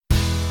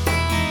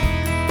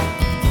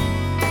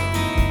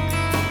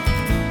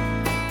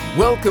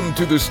Welcome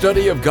to the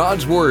study of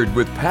God's Word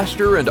with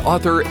pastor and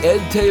author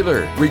Ed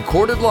Taylor,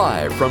 recorded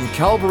live from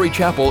Calvary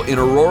Chapel in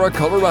Aurora,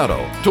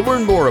 Colorado. To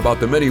learn more about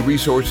the many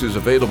resources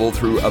available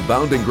through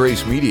Abounding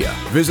Grace Media,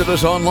 visit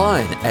us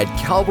online at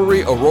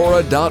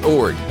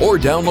calvaryaurora.org or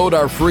download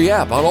our free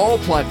app on all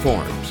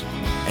platforms.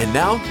 And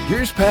now,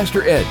 here's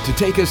Pastor Ed to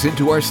take us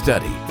into our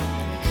study.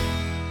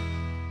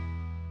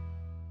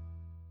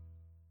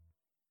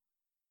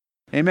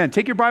 Amen.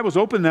 Take your Bibles,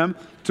 open them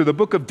to the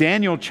book of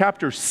Daniel,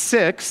 chapter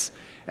 6.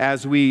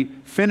 As we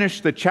finish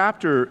the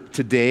chapter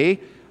today,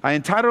 I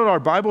entitled our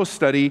Bible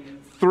study,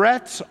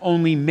 Threats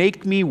Only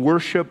Make Me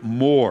Worship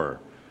More.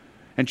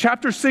 And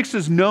chapter 6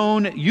 is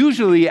known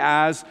usually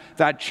as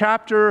that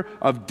chapter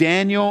of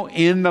Daniel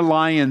in the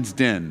lion's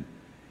den.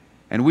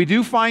 And we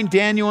do find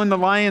Daniel in the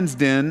lion's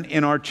den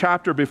in our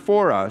chapter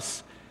before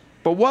us.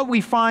 But what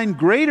we find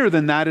greater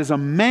than that is a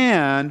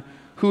man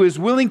who is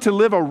willing to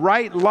live a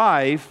right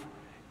life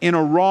in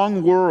a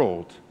wrong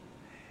world.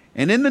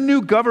 And in the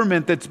new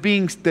government that's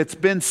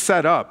been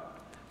set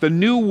up, the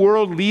new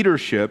world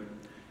leadership,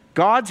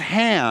 God's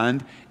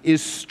hand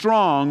is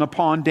strong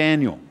upon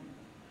Daniel.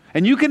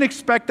 And you can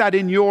expect that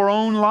in your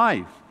own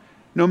life.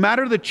 No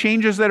matter the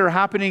changes that are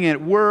happening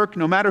at work,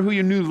 no matter who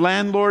your new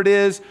landlord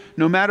is,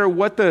 no matter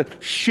what the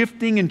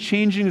shifting and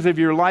changings of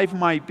your life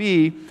might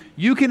be,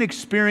 you can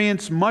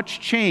experience much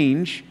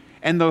change,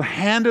 and the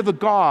hand of the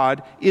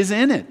God is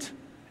in it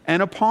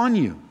and upon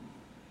you.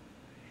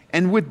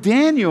 And with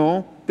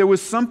Daniel, there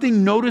was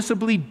something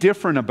noticeably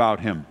different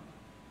about him,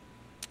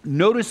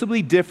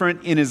 noticeably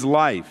different in his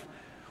life.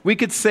 We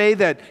could say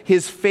that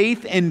his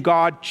faith in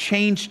God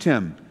changed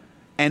him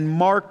and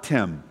marked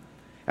him.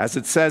 As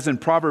it says in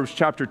Proverbs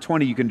chapter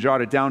 20, you can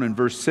jot it down in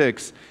verse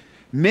 6,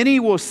 many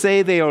will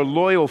say they are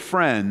loyal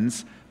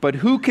friends, but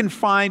who can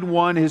find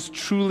one who is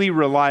truly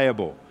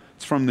reliable?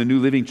 It's from the New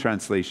Living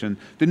Translation.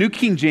 The New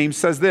King James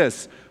says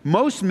this,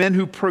 most men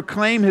will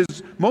proclaim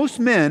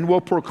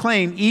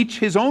each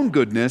his own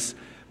goodness,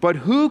 but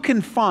who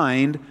can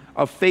find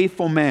a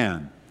faithful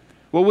man?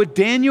 Well, with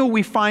Daniel,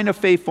 we find a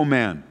faithful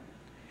man.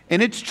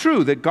 And it's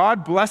true that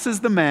God blesses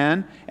the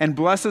man and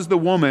blesses the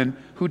woman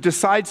who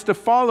decides to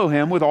follow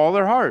him with all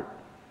their heart,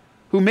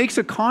 who makes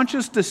a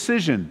conscious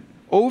decision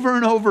over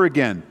and over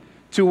again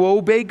to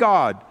obey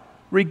God,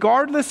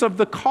 regardless of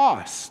the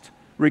cost,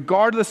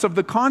 regardless of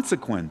the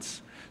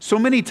consequence. So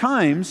many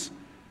times,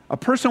 a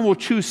person will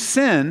choose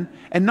sin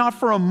and not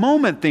for a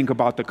moment think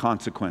about the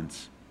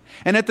consequence.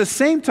 And at the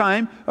same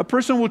time, a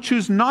person will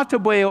choose not to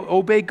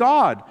obey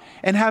God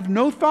and have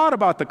no thought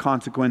about the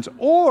consequence.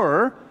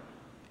 Or,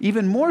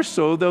 even more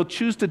so, they'll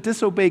choose to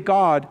disobey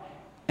God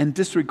and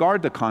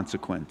disregard the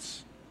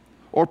consequence.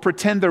 Or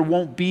pretend there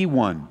won't be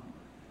one.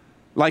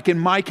 Like in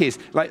my case,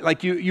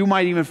 like you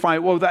might even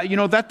find, well,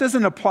 that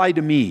doesn't apply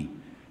to me.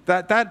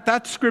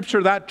 That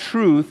scripture, that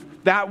truth,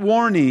 that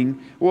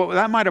warning, well,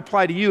 that might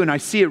apply to you, and I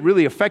see it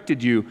really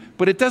affected you,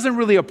 but it doesn't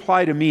really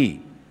apply to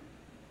me.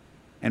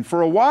 And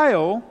for a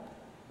while,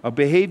 a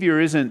behavior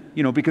isn't,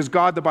 because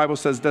God, the Bible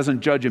says,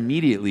 doesn't judge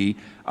immediately,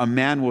 a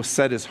man will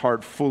set his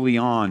heart fully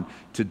on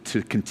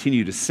to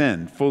continue to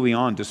sin, fully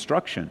on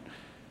destruction.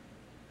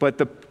 But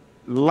the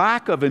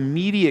lack of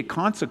immediate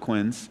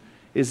consequence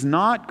is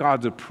not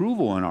God's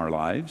approval in our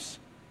lives.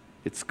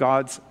 It's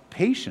God's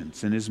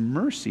patience and His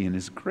mercy and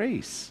His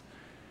grace.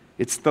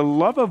 It's the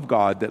love of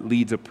God that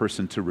leads a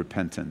person to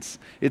repentance.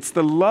 It's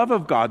the love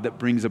of God that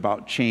brings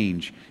about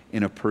change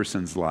in a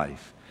person's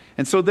life.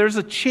 And so there's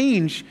a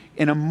change,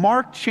 and a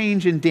marked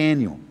change in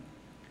Daniel.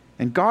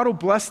 And God will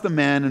bless the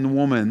man and the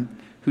woman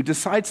who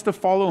decides to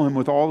follow Him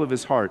with all of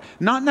his heart.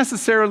 Not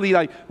necessarily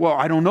like, well,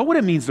 I don't know what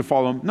it means to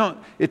follow Him. No,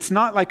 it's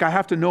not like I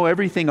have to know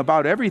everything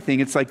about everything.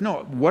 It's like,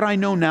 no, what I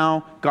know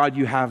now, God,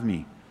 you have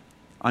me.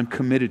 I'm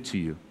committed to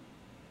you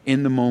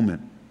in the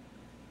moment.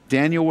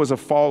 Daniel was a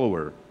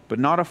follower, but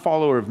not a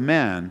follower of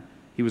man.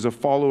 He was a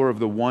follower of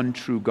the one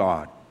true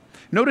God.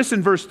 Notice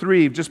in verse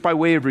 3, just by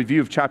way of review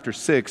of chapter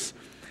 6,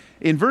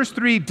 in verse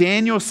 3,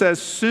 Daniel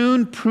says,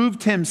 soon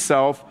proved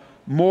himself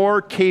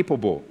more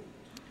capable.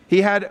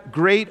 He had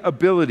great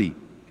ability.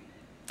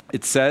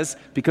 It says,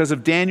 because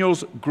of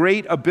Daniel's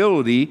great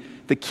ability,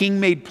 the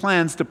king made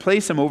plans to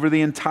place him over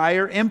the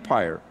entire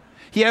empire.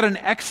 He had an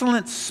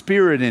excellent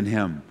spirit in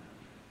him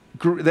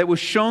that was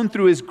shown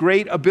through his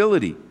great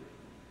ability.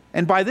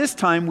 And by this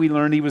time, we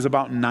learned he was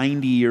about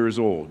 90 years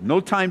old.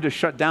 No time to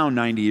shut down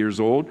 90 years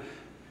old.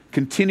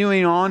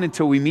 Continuing on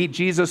until we meet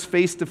Jesus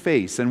face to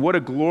face. And what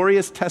a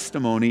glorious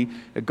testimony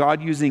of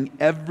God using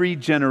every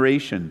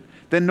generation.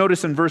 Then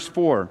notice in verse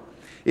 4,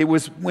 it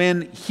was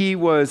when he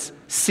was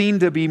seen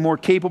to be more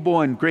capable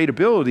and great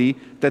ability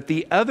that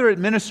the other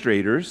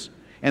administrators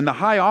and the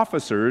high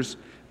officers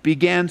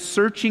began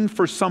searching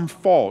for some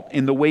fault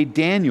in the way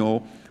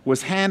Daniel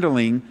was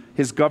handling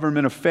his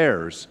government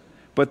affairs.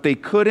 But they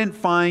couldn't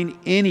find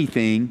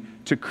anything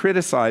to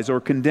criticize or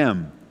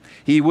condemn.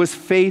 He was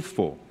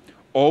faithful,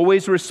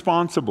 always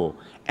responsible,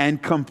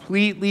 and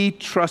completely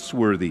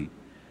trustworthy.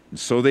 And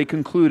so they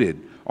concluded,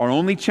 our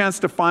only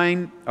chance of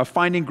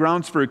finding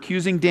grounds for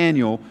accusing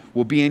Daniel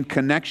will be in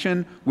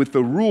connection with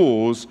the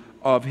rules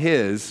of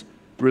his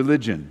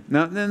religion.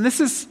 Now, and this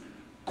is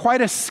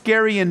quite a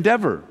scary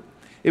endeavor.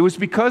 It was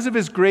because of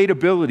his great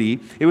ability.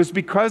 It was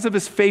because of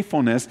his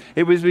faithfulness.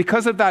 It was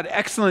because of that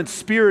excellent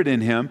spirit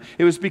in him.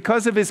 It was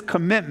because of his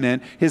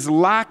commitment, his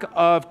lack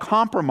of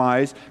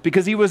compromise,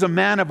 because he was a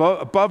man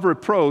above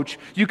reproach.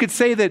 You could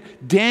say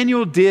that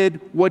Daniel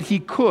did what he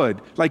could.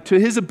 Like, to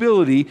his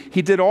ability,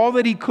 he did all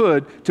that he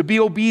could to be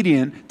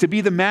obedient, to be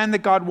the man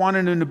that God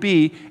wanted him to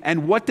be.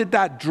 And what did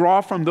that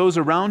draw from those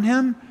around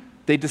him?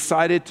 They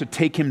decided to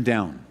take him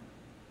down.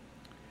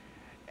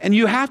 And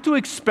you have to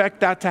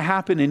expect that to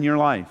happen in your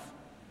life.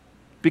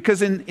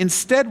 Because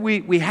instead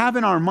we have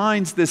in our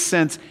minds this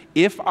sense,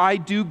 if I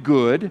do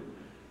good,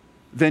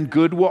 then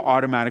good will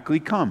automatically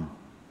come.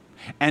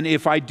 And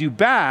if I do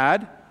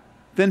bad,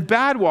 then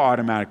bad will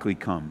automatically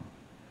come.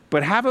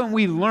 But haven't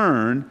we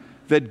learned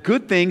that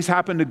good things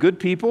happen to good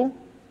people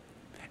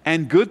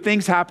and good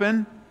things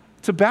happen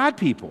to bad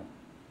people?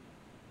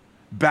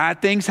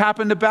 Bad things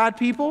happen to bad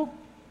people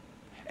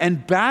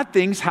and bad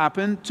things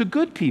happen to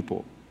good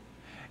people.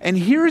 And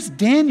here's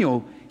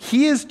Daniel.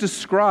 He is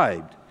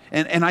described.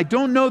 And I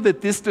don't know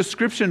that this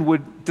description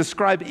would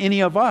describe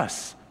any of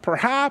us,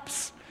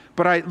 perhaps,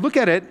 but I look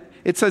at it,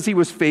 it says he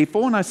was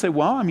faithful, and I say,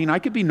 well, I mean, I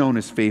could be known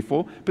as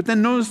faithful, but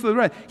then notice the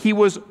rest. He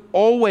was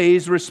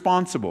always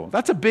responsible.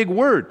 That's a big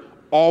word,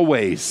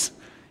 always.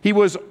 He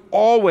was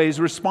always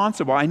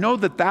responsible. I know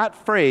that that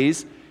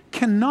phrase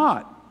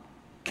cannot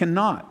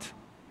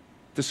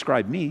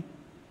describe me.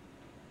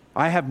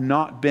 I have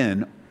not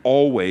been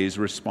always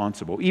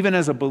responsible, even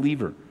as a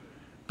believer.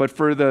 But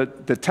for the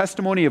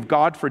testimony of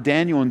God for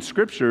Daniel in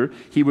Scripture,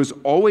 he was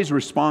always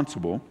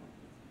responsible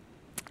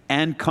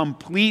and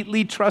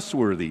completely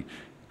trustworthy.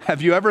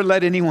 Have you ever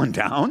let anyone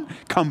down?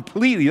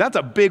 Completely. That's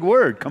a big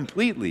word,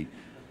 completely.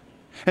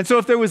 And so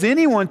if there was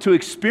anyone to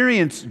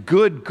experience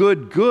good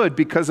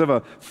because of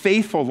a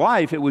faithful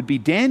life, it would be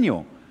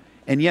Daniel.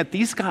 And yet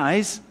these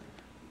guys,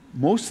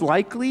 most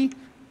likely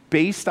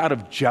based out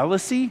of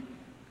jealousy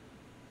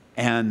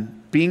and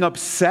being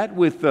upset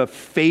with the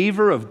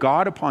favor of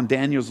God upon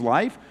Daniel's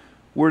life,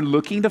 were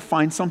looking to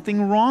find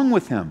something wrong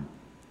with him.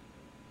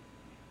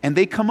 And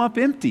they come up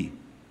empty.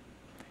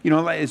 You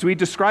know, as we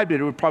described it,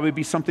 it would probably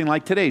be something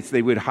like today. So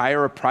they would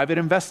hire a private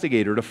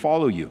investigator to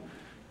follow you,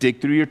 dig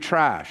through your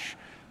trash,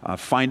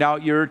 find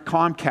out your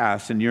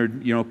Comcast and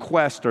your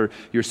Quest or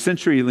your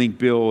CenturyLink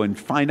bill, and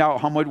find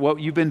out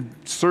what you've been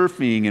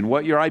surfing and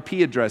what your IP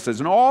address is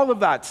and all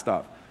of that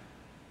stuff.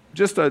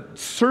 Just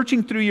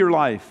searching through your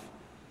life.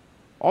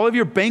 All of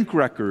your bank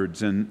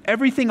records and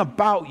everything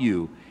about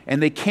you,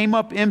 and they came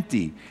up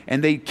empty.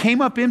 And they came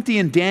up empty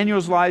in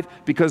Daniel's life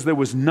because there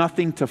was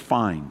nothing to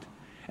find.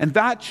 And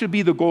that should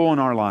be the goal in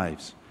our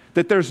lives,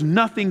 that there's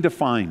nothing to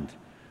find,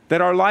 that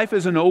our life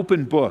is an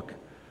open book.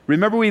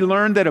 Remember, we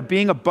learned that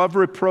being above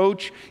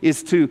reproach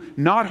is to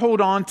not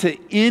hold on to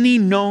any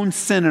known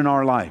sin in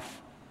our life.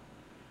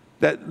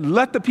 That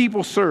let the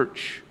people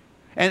search.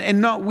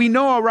 And we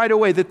know right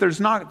away that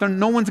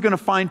no one's going to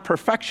find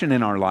perfection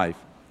in our life.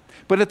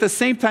 But at the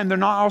same time, they're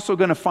not also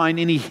going to find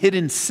any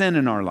hidden sin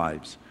in our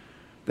lives.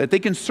 That they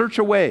can search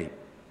away.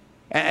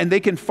 And they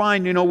can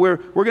find, we're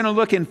going to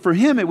look, and for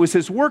him, it was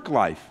his work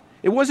life.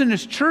 It wasn't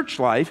his church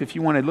life, if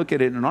you want to look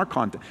at it in our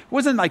context. It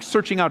wasn't like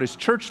searching out his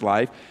church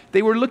life.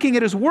 They were looking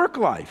at his work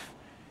life,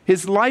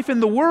 his life in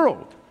the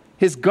world,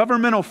 his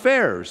governmental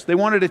affairs. They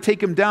wanted to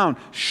take him down.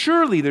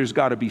 Surely there's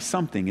got to be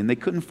something, and they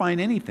couldn't find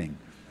anything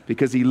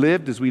because he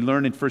lived, as we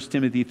learn in 1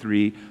 Timothy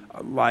 3,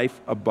 a life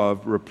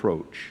above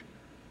reproach.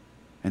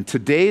 And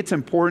today it's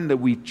important that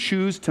we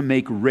choose to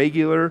make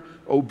regular,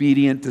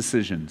 obedient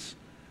decisions.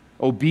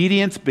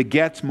 Obedience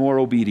begets more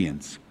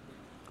obedience.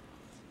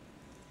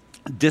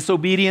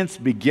 Disobedience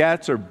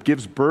begets or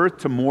gives birth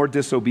to more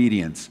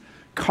disobedience.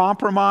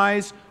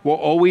 Compromise will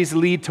always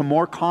lead to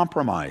more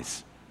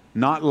compromise,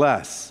 not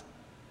less.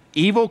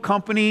 Evil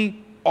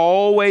company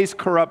always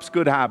corrupts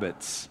good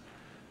habits.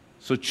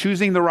 So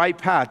choosing the right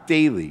path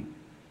daily.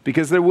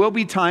 Because there will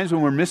be times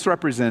when we're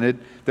misrepresented.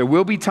 There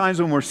will be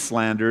times when we're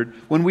slandered,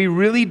 when we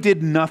really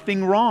did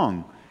nothing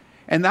wrong.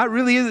 And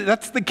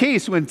that's the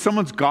case. When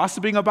someone's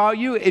gossiping about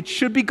you, it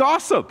should be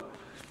gossip.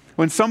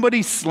 When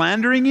somebody's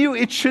slandering you,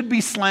 it should be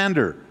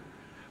slander.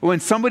 When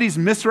somebody's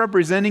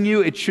misrepresenting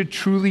you, it should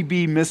truly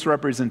be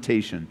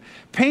misrepresentation.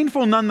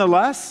 Painful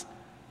nonetheless,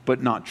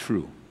 but not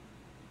true.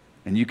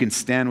 And you can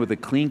stand with a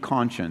clean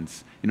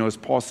conscience. As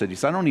Paul said, he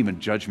said, I don't even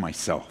judge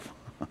myself.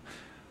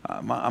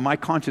 My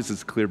conscience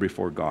is clear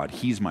before God.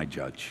 He's my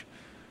judge.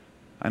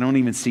 I don't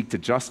even seek to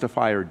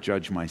justify or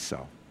judge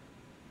myself.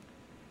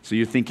 So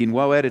you're thinking,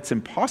 well, Ed, it's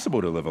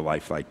impossible to live a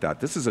life like that.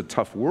 This is a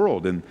tough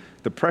world, and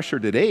the pressure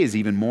today is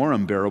even more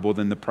unbearable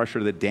than the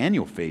pressure that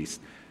Daniel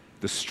faced.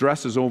 The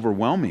stress is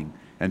overwhelming,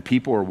 and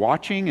people are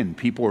watching, and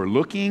people are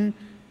looking.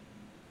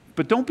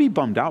 But don't be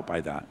bummed out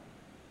by that.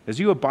 As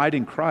you abide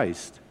in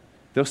Christ,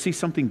 they'll see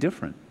something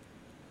different.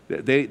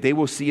 They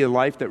will see a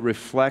life that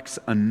reflects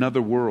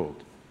another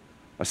world.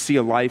 See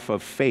a life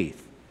of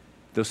faith.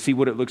 They'll see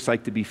what it looks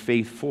like to be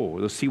faithful.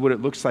 They'll see what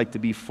it looks like to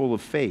be full of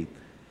faith.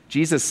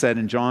 Jesus said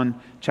in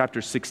John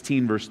chapter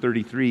 16, verse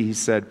 33, he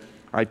said,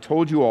 I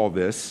told you all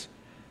this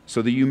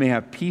so that you may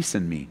have peace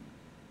in me.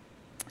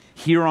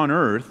 Here on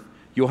earth,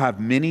 you'll have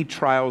many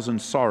trials and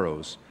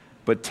sorrows,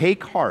 but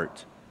take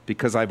heart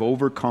because I've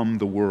overcome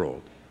the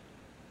world.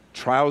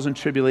 Trials and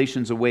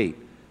tribulations await,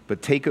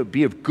 but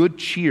be of good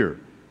cheer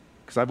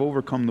because I've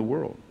overcome the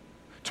world.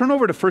 Turn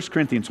over to 1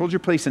 Corinthians. Hold your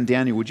place in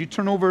Daniel. Would you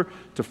turn over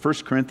to 1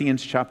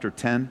 Corinthians chapter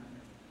 10?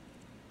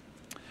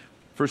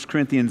 1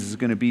 Corinthians is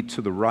going to be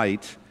to the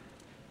right,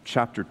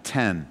 chapter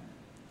 10.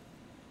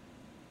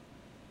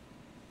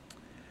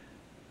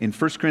 In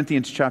 1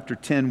 Corinthians chapter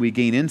 10, we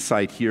gain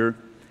insight here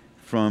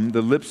from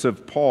the lips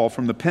of Paul,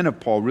 from the pen of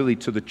Paul, really,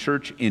 to the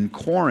church in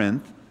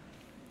Corinth.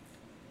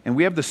 And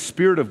we have the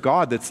Spirit of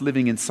God that's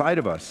living inside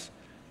of us,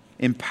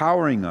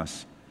 empowering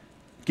us,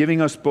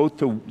 giving us both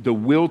the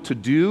will to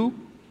do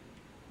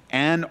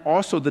and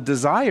also the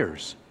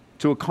desires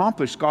to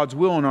accomplish God's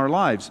will in our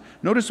lives.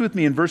 Notice with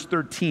me in verse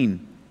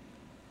 13.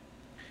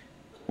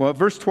 Well,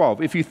 verse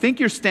 12. If you think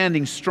you're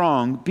standing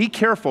strong, be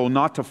careful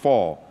not to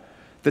fall.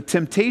 The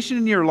temptation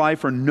in your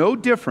life are no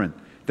different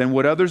than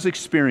what others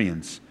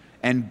experience.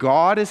 And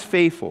God is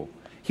faithful.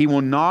 He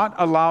will not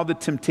allow the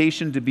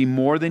temptation to be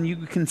more than you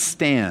can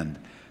stand.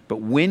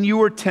 But when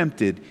you are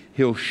tempted,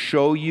 He'll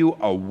show you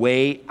a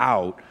way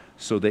out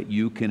so that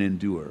you can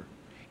endure.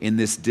 In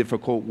this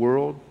difficult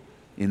world,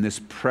 in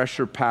this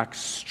pressure-packed,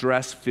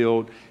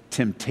 stress-filled,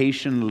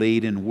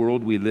 temptation-laden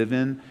world we live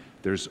in,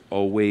 there's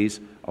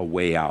always a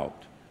way out.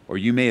 Or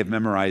you may have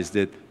memorized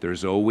it,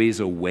 there's always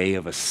a way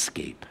of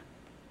escape.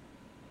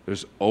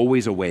 There's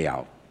always a way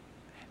out.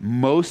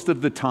 Most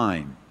of the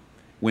time,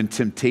 when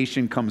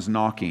temptation comes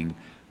knocking,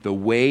 the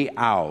way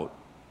out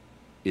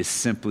is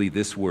simply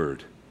this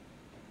word: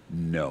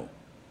 no.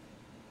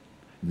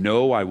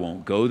 No, I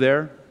won't go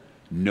there.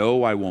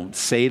 No, I won't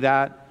say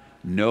that.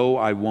 No,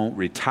 I won't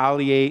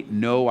retaliate.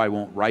 No, I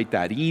won't write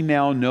that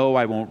email. No,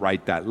 I won't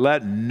write that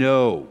letter.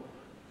 No.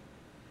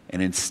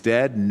 And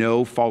instead,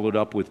 no followed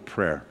up with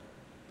prayer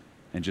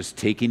and just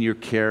taking your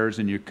cares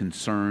and your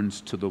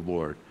concerns to the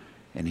Lord.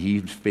 And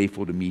He's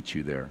faithful to meet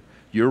you there.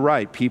 You're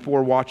right. People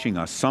are watching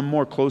us, some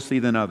more closely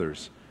than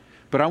others.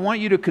 But I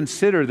want you to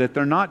consider that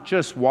they're not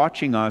just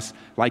watching us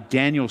like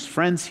Daniel's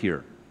friends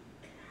here.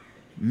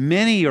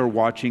 Many are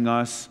watching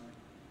us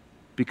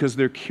because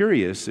they're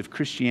curious if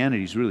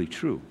Christianity is really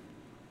true.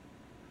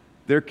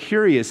 They're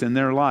curious in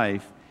their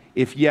life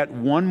if yet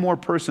one more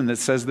person that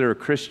says they're a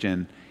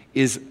Christian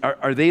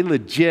are they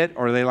legit,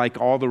 or are they like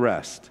all the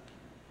rest?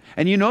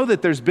 And you know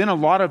that there's been a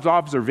lot of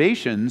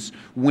observations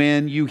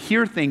when you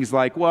hear things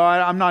like, well,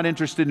 I'm not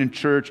interested in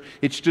church,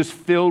 it's just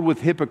filled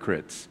with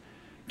hypocrites.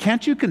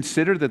 Can't you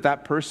consider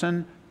that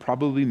person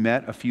probably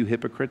met a few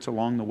hypocrites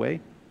along the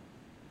way?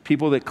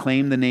 People that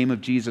claim the name of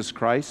Jesus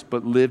Christ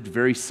but lived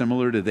very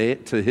similar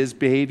to his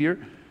behavior.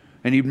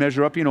 And you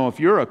measure up, if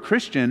you're a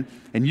Christian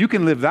and you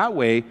can live that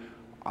way,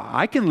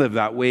 I can live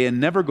that way and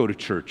never go to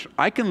church.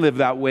 I can live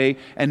that way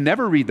and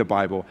never read the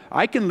Bible.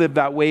 I can live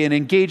that way and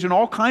engage in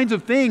all kinds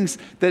of things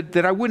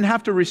that I wouldn't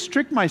have to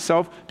restrict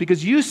myself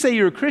because you say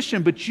you're a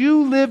Christian, but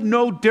you live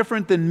no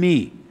different than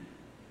me.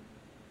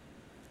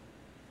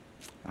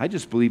 I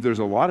just believe there's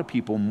a lot of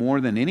people more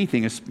than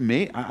anything.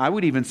 I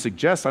would even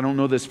suggest, I don't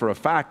know this for a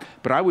fact,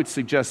 but I would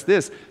suggest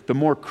this: the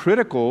more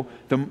critical,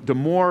 the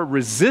more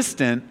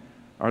resistant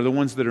are the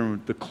ones that are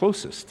the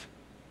closest.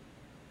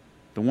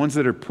 The ones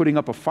that are putting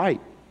up a fight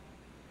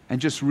and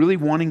just really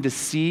wanting to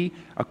see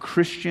a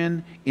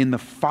Christian in the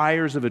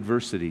fires of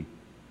adversity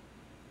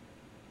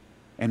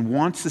and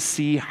wants to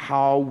see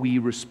how we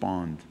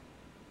respond.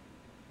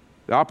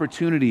 The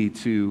opportunity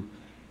to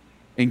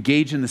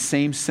engage in the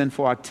same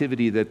sinful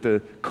activity that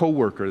the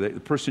coworker, the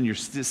person you're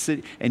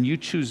sitting, and you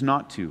choose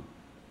not to.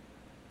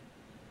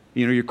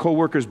 Your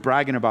coworker's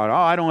bragging about,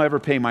 I don't ever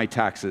pay my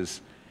taxes.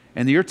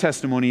 And your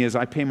testimony is,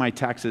 I pay my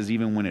taxes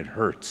even when it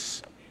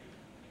hurts.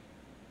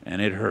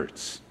 And it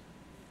hurts.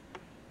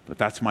 But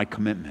that's my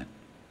commitment.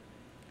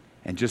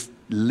 And just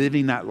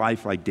living that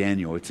life like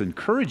Daniel, it's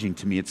encouraging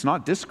to me. It's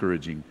not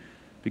discouraging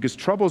because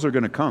troubles are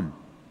going to come.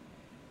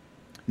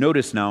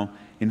 Notice now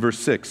in verse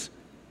 6,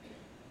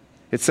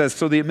 it says,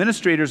 so the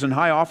administrators and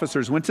high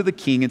officers went to the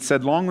king and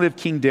said, long live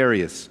King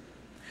Darius.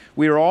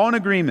 We are all in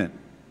agreement,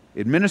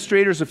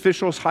 administrators,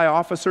 officials, high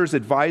officers,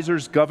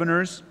 advisors,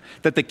 governors,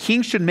 that the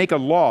king should make a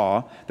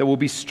law that will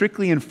be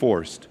strictly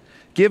enforced.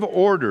 Give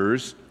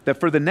orders that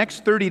for the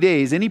next 30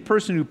 days, any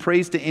person who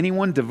prays to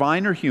anyone,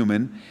 divine or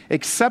human,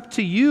 except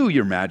to you,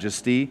 your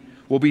majesty,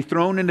 will be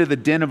thrown into the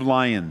den of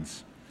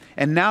lions.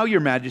 And now, your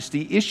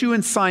majesty, issue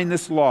and sign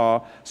this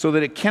law so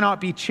that it cannot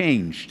be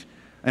changed,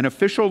 an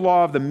official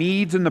law of the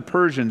Medes and the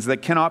Persians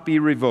that cannot be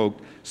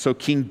revoked. So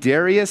King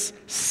Darius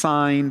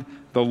signed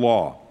the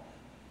law.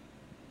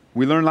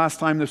 We learned last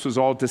time this was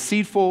all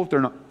deceitful.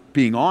 They're not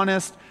being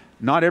honest.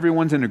 Not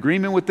everyone's in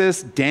agreement with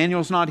this.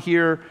 Daniel's not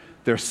here.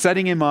 They're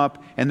setting him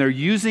up, and they're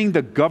using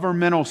the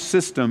governmental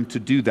system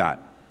to do that.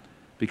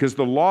 Because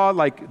the law,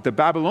 like the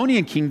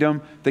Babylonian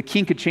kingdom, the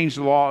king could change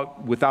the law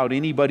without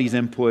anybody's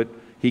input.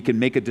 He can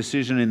make a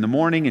decision in the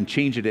morning and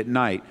change it at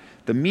night.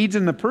 The Medes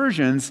and the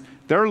Persians,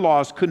 their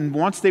laws couldn't,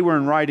 once they were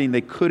in writing,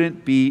 they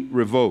couldn't be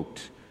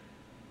revoked.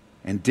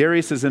 And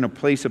Darius is in a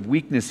place of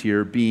weakness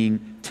here,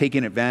 being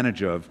taken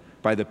advantage of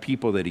by the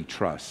people that he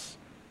trusts.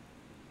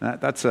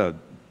 That's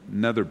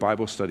another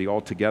Bible study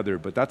altogether,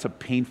 but that's a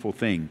painful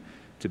thing,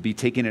 to be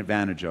taken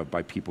advantage of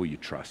by people you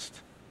trust.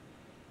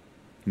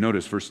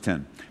 Notice verse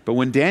 10. But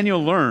when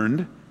Daniel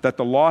learned that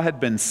the law had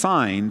been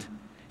signed,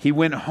 he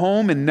went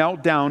home and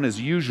knelt down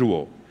as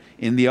usual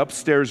in the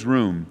upstairs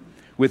room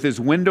with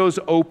his windows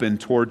open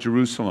toward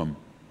Jerusalem.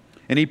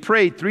 And he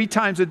prayed 3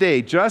 times a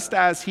day, just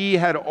as he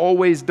had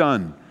always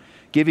done,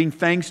 giving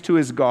thanks to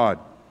his God.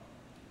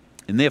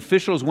 And the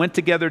officials went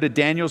together to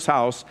Daniel's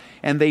house,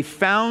 and they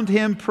found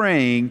him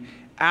praying,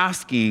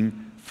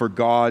 asking for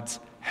God's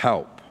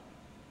help.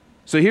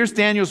 So here's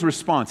Daniel's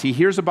response. He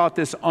hears about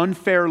this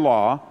unfair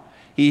law.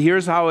 He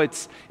hears how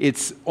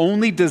it's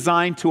only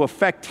designed to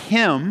affect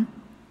him.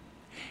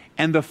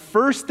 And the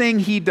first thing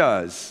he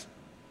does,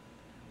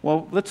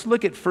 well, let's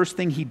look at first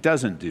thing he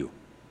doesn't do.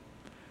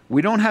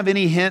 We don't have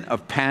any hint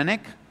of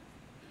panic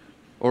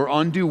or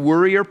undue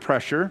worry or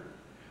pressure.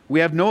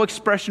 We have no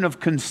expression of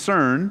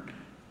concern.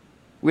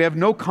 We have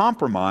no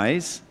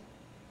compromise.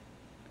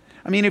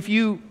 I mean, if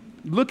you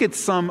look at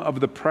some of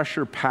the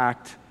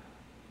pressure-packed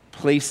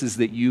places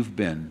that you've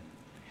been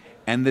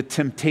and the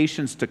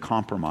temptations to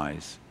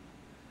compromise,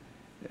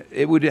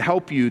 it would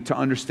help you to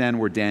understand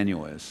where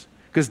Daniel is.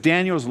 Because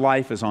Daniel's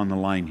life is on the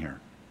line here.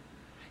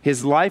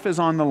 His life is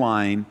on the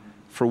line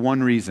for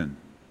one reason: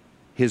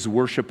 his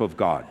worship of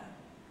God.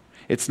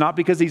 It's not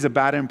because he's a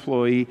bad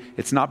employee.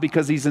 It's not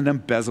because he's an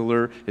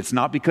embezzler. It's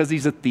not because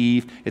he's a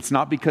thief. It's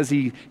not because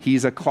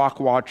he's a clock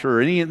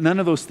watcher or none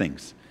of those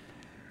things.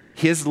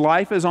 His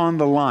life is on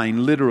the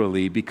line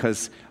literally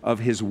because of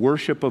his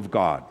worship of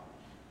God.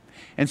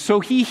 And so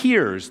he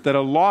hears that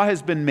a law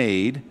has been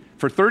made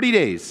for 30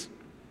 days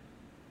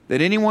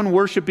that anyone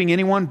worshiping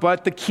anyone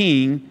but the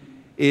king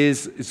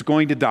is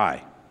going to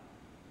die.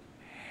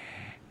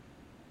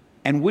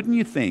 And wouldn't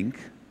you think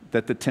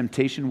that the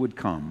temptation would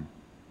come?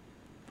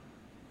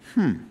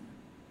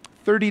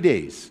 30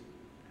 days.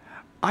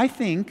 I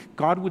think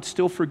God would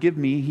still forgive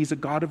me. He's a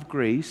God of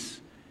grace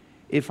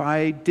if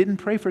I didn't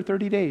pray for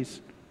 30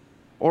 days.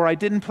 Or I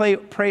didn't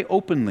pray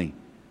openly,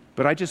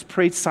 but I just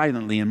prayed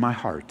silently in my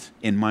heart,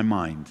 in my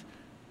mind.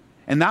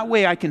 And that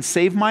way I can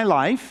save my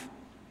life.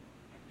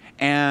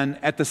 And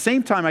at the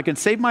same time, I can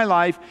save my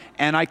life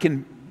and I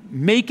can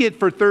make it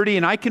for 30,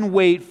 and I can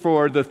wait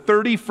for the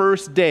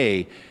 31st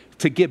day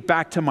to get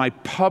back to my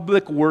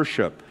public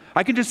worship.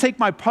 I can just take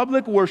my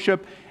public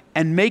worship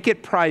and make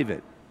it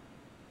private.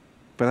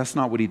 But that's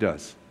not what he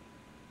does.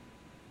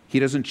 He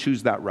doesn't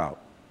choose that route.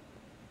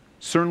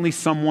 Certainly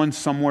someone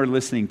somewhere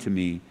listening to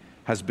me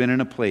has been in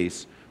a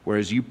place where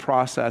as you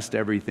processed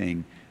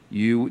everything,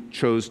 you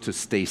chose to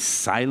stay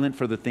silent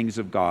for the things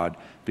of God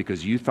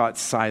because you thought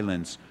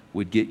silence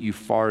would get you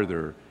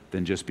farther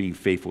than just being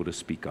faithful to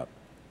speak up.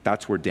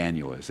 That's where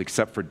Daniel is.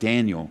 Except for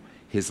Daniel,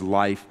 his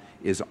life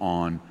is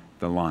on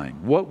the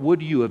line. What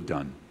would you have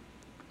done?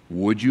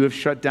 Would you have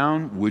shut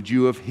down? Would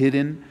you have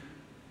hidden?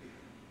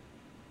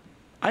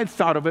 I've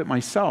thought of it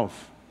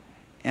myself,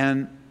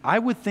 and I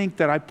would think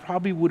that I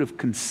probably would have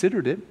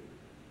considered it.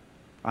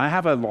 I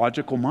have a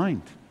logical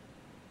mind,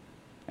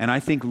 and I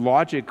think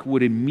logic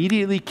would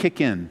immediately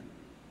kick in.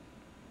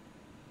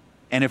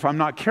 And if I'm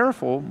not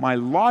careful, my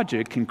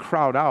logic can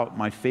crowd out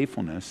my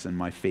faithfulness and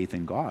my faith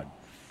in God.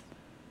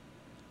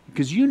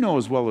 Because you know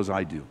as well as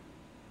I do,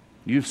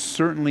 you've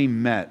certainly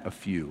met a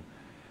few.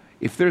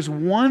 If there's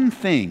one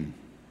thing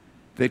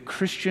that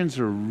Christians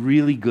are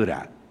really good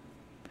at,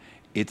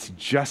 it's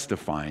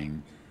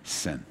justifying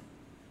sin.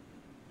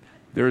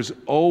 There's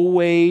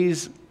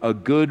always a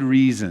good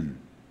reason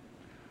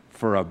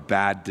for a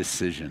bad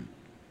decision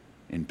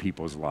in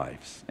people's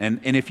lives. And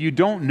if you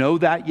don't know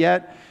that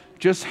yet,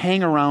 just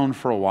hang around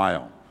for a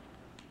while.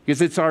 Because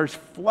it's our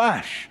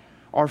flesh.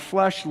 Our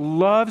flesh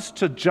loves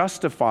to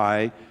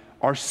justify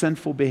our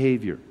sinful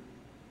behavior.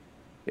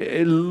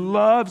 It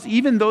loves,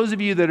 even those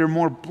of you that are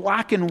more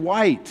black and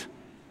white,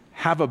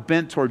 have a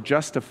bent toward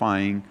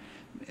justifying.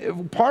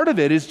 Part of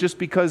it is just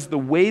because the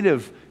weight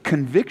of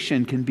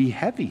conviction can be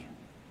heavy.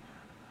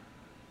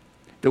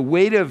 The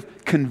weight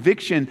of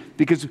conviction,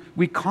 because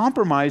we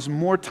compromise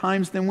more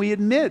times than we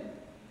admit.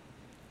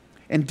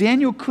 And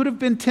Daniel could have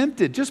been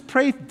tempted. Just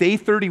pray day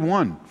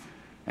 31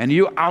 and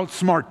you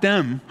outsmart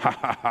them. Ha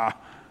ha ha.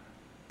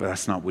 But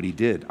that's not what he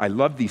did. I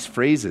love these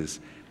phrases.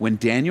 When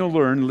Daniel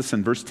learned,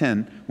 listen, verse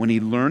 10, when he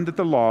learned that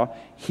the law,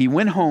 he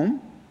went home,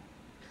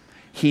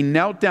 he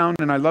knelt down,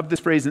 and I love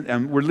this phrase,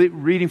 and we're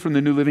reading from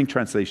the New Living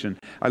Translation.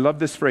 I love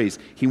this phrase.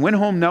 He went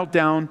home, knelt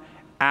down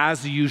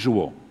as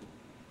usual.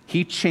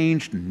 He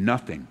changed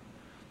nothing.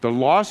 The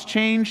laws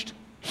changed,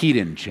 he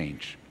didn't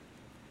change.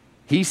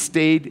 He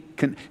stayed,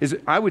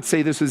 I would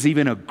say this was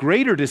even a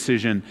greater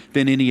decision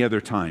than any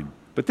other time.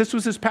 But this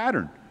was his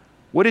pattern.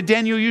 What did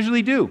Daniel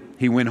usually do?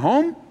 He went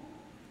home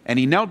and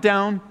he knelt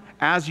down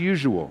as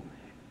usual.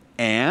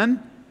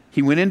 And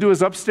he went into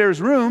his upstairs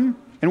room,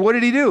 and what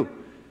did he do?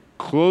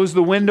 closed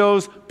the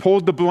windows,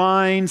 pulled the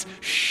blinds,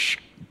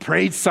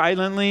 prayed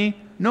silently.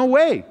 No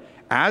way.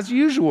 As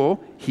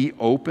usual, he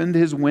opened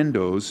his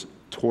windows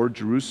toward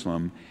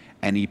Jerusalem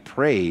and he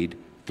prayed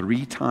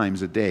 3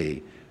 times a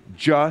day,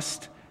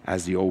 just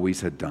as he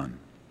always had done,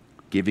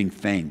 giving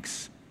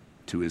thanks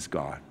to his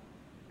God.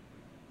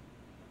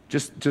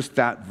 Just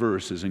that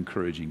verse is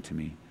encouraging to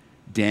me.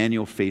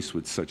 Daniel faced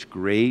with such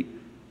great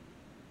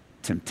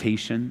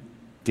temptation,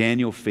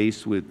 Daniel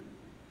faced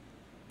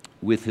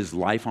with his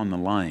life on the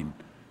line,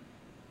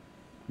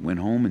 went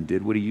home and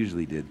did what he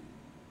usually did.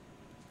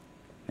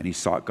 And he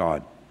sought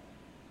God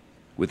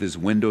with his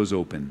windows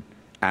open,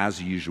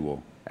 as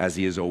usual, as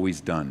he has always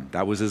done.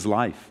 That was his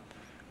life.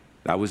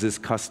 That was his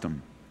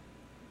custom.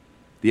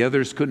 The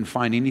others couldn't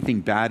find anything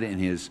bad in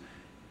his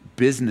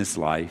business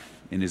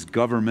life, in his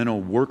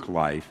governmental work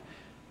life.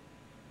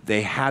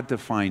 They had to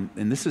find,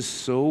 and this is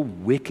so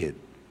wicked,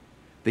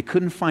 they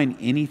couldn't find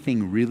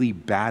anything really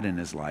bad in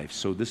his life.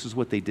 So this is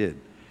what they did.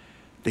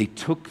 They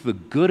took the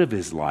good of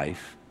his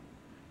life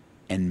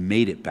and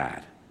made it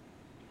bad.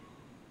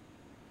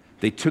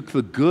 They took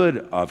the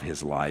good of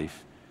his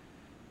life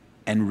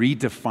and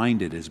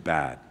redefined it as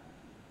bad.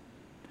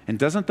 And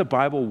doesn't the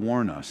Bible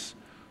warn us?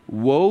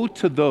 Woe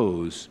to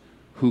those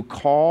who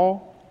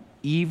call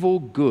evil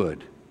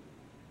good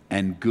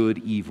and good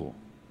evil.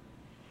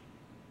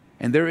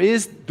 And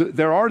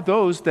there are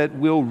those that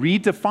will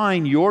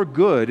redefine your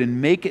good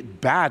and make it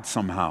bad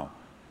somehow.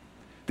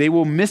 They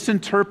will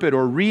misinterpret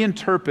or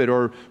reinterpret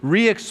or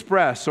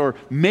re-express or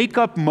make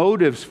up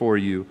motives for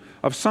you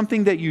of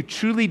something that you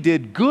truly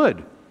did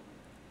good.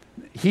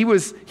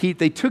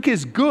 They took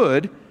his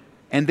good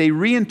and they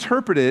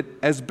reinterpreted it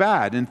as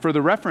bad. And for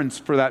the reference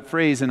for that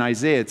phrase in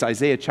Isaiah, it's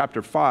Isaiah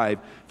chapter 5,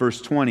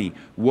 verse 20.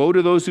 Woe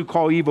to those who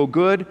call evil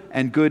good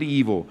and good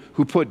evil,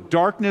 who put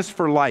darkness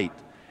for light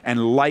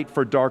and light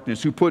for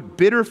darkness, who put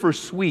bitter for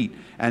sweet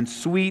and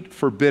sweet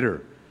for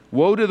bitter.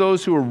 Woe to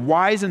those who are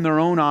wise in their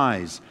own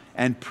eyes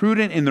and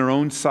prudent in their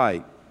own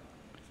sight.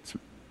 It's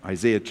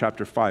Isaiah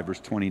chapter 5, verse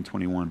 20 and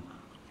 21.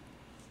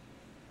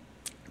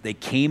 They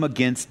came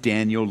against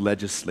Daniel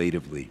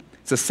legislatively.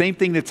 It's the same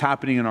thing that's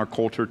happening in our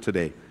culture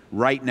today,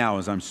 right now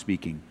as I'm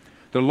speaking.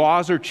 The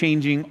laws are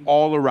changing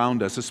all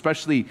around us,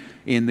 especially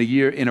in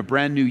a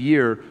brand new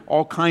year,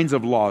 all kinds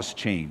of laws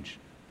change.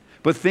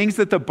 But things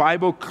that the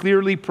Bible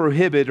clearly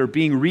prohibit are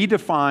being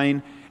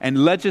redefined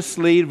and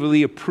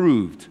legislatively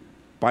approved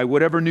by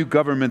whatever new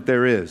government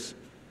there is.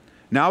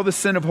 Now the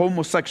sin of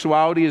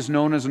homosexuality is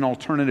known as an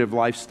alternative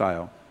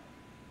lifestyle,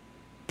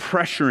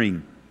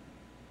 pressuring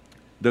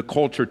the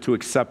culture to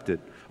accept it.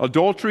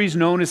 Adultery is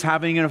known as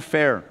having an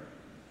affair.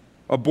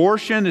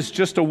 Abortion is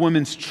just a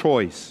woman's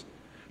choice.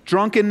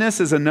 Drunkenness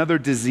is another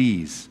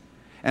disease.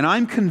 And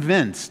I'm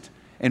convinced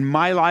in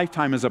my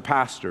lifetime as a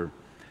pastor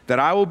that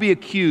I will be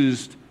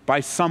accused by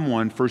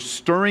someone for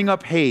stirring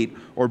up hate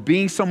or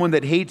being someone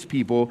that hates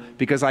people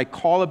because I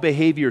call a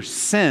behavior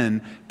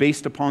sin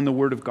based upon the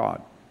Word of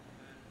God.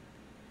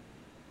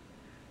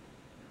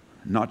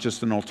 Not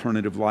just an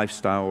alternative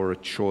lifestyle or a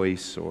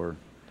choice. Or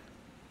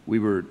we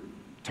were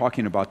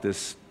talking about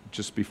this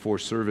just before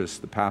service,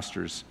 the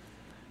pastors.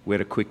 We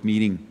had a quick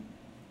meeting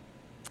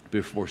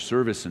before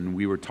service, and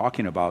we were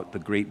talking about the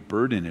great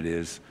burden it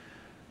is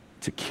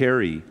to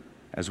carry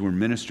as we're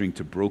ministering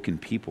to broken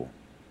people.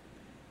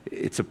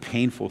 It's a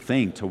painful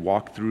thing to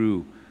walk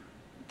through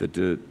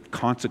the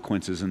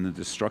consequences and the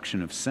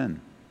destruction of sin.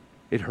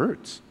 It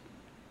hurts.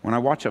 When I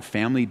watch a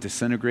family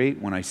disintegrate,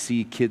 when I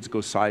see kids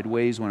go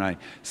sideways, when I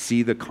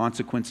see the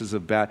consequences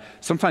of bad,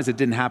 sometimes it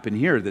didn't happen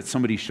here, that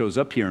somebody shows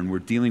up here and we're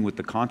dealing with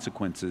the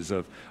consequences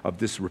of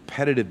this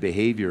repetitive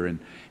behavior,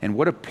 and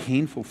what a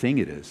painful thing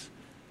it is.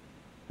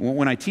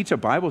 When I teach a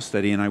Bible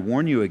study and I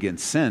warn you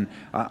against sin,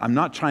 I'm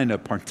not trying to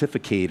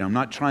pontificate. I'm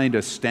not trying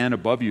to stand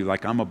above you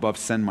like I'm above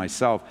sin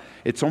myself.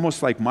 It's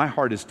almost like my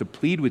heart is to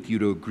plead with you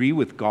to agree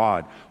with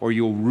God, or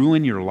you'll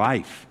ruin your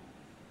life.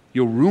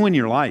 You'll ruin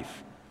your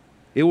life.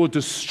 It will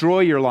destroy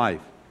your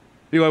life.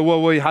 You go,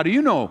 well, how do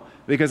you know?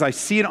 Because I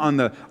see it on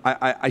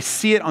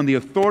the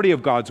authority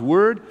of God's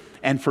Word,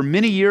 and for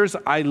many years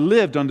I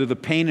lived under the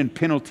pain and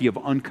penalty of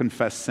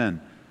unconfessed sin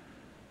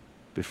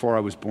before I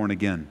was born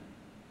again.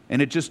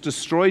 And it just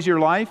destroys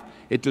your life.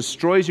 It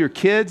destroys your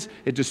kids.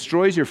 It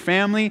destroys your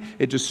family.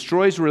 It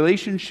destroys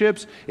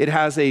relationships. It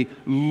has a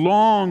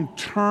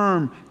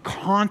long-term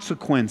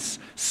consequence.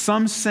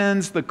 Some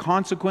sins, the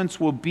consequence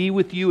will be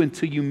with you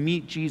until you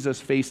meet Jesus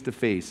face to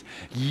face.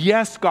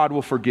 Yes, God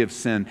will forgive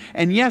sin.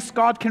 And yes,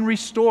 God can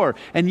restore.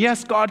 And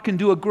yes, God can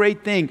do a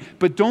great thing.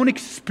 But don't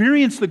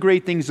experience the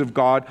great things of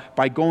God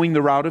by going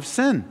the route of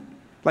sin.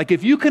 Like,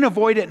 if you can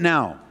avoid it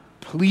now,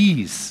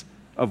 please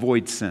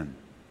avoid sin.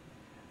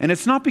 And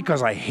it's not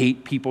because I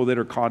hate people that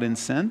are caught in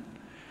sin.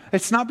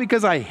 It's not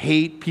because I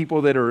hate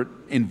people that are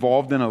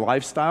involved in a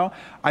lifestyle.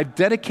 I've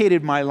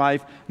dedicated my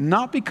life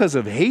not because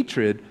of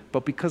hatred,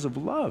 but because of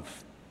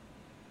love.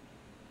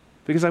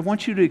 Because I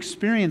want you to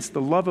experience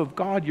the love of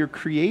God, your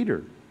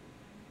Creator.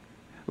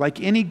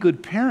 Like any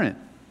good parent,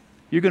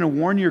 you're going to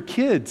warn your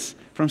kids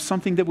from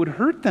something that would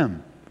hurt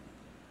them.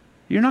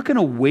 You're not going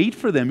to wait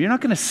for them. You're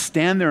not going to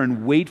stand there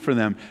and wait for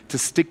them to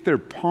stick their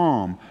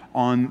palm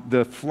on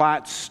the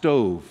flat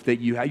stove that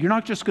you have. You're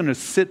not just going to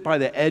sit by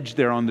the edge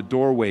there on the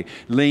doorway,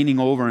 leaning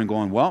over and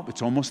going, well,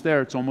 it's almost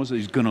there. It's almost there.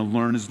 He's going to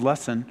learn his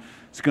lesson.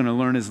 He's going to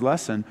learn his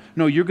lesson.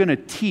 No, you're going to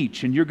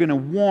teach, and you're going to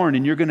warn,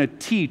 and you're going to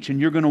teach,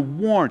 and you're going to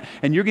warn,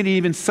 and you're going to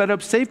even set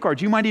up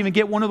safeguards. You might even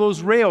get one of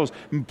those rails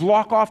and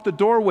block off the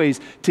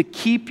doorways to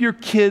keep your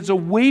kids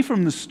away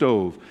from the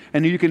stove.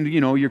 And you can,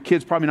 your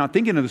kid's probably not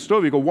thinking of the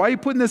stove. You go, why are you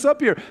putting this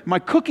up here? My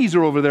cookies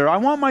are over there. I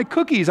want my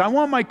cookies. I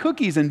want my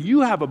cookies. And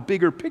you have a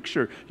bigger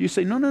picture. You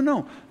say,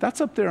 no,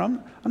 that's up there.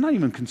 I'm not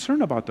even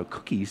concerned about the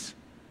cookies.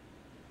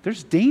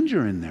 There's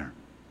danger in there.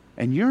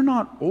 And you're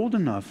not old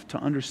enough to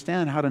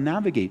understand how to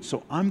navigate,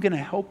 so I'm going to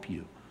help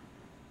you.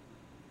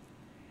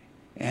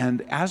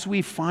 And as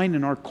we find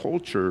in our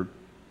culture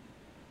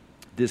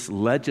this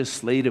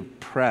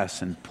legislative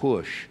press and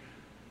push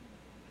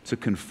to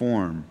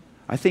conform,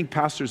 I think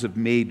pastors have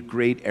made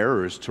great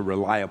errors to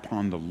rely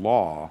upon the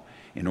law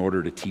in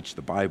order to teach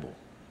the Bible.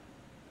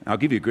 I'll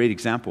give you a great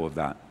example of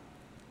that.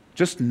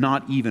 Just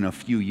not even a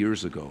few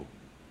years ago,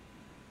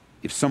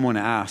 if someone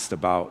asked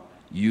about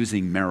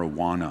using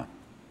marijuana,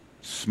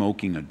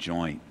 smoking a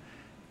joint,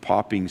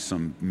 popping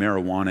some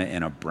marijuana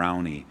in a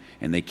brownie,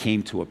 and they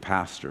came to a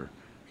pastor,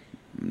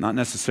 not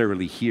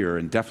necessarily here,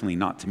 and definitely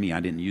not to me, I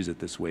didn't use it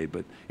this way,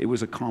 but it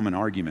was a common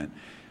argument.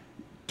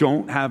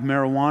 Don't have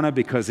marijuana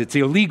because it's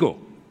illegal.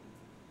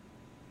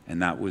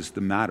 And that was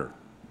the matter.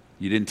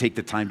 You didn't take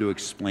the time to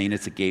explain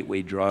it's a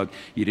gateway drug.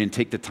 You didn't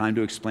take the time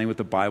to explain what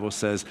the Bible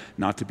says,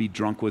 not to be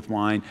drunk with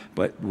wine,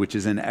 but which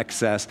is in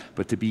excess,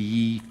 but to be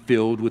ye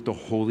filled with the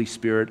Holy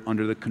Spirit,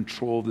 under the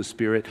control of the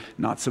Spirit,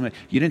 not some.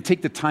 You didn't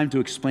take the time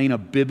to explain a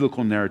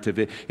biblical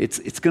narrative.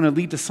 It's going to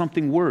lead to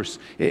something worse.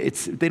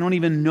 They don't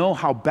even know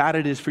how bad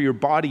it is for your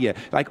body yet.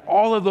 Like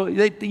all of those,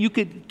 you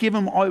could give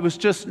them all. It was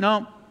just,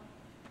 no,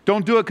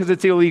 don't do it because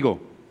it's illegal.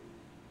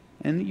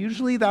 And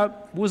usually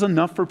that was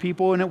enough for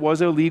people, and it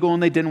was illegal,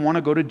 and they didn't want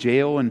to go to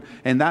jail, and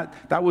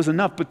that was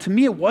enough. But to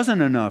me, it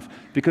wasn't enough,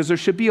 because there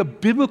should be a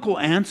biblical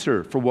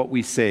answer for what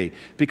we say.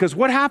 Because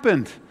what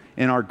happened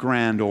in our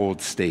grand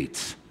old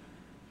states?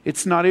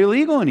 It's not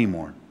illegal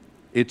anymore.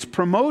 It's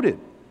promoted.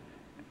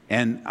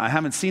 And I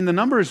haven't seen the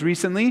numbers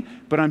recently,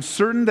 but I'm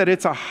certain that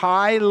it's a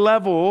high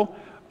level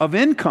of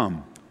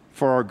income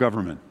for our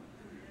government.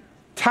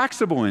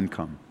 Taxable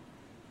income.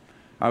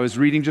 I was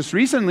reading just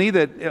recently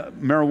that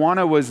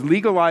marijuana was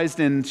legalized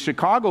in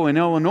Chicago and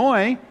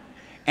Illinois,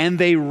 and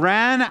they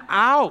ran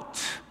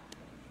out.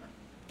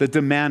 The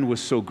demand was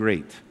so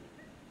great.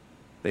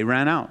 They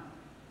ran out.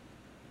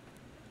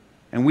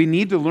 And we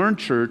need to learn,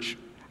 church,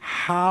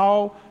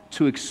 how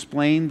to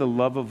explain the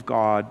love of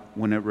God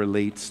when it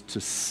relates to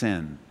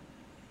sin.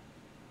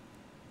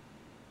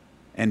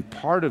 And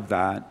part of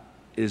that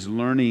is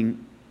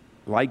learning,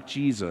 like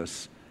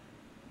Jesus,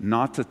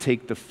 not to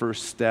take the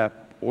first step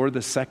or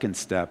the second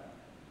step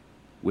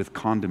with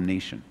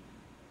condemnation,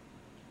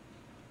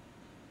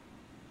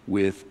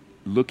 with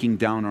looking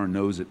down our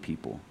nose at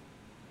people.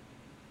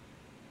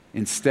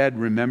 Instead,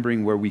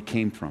 remembering where we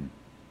came from,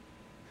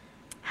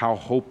 how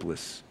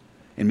hopeless.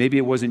 And maybe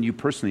it wasn't you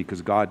personally,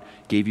 because God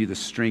gave you the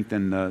strength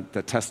and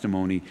the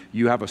testimony.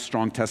 You have a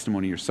strong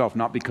testimony yourself,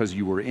 not because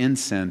you were in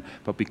sin,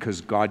 but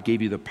because God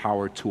gave you the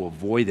power to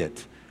avoid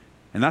it.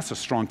 And that's a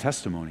strong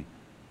testimony.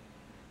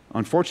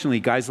 Unfortunately,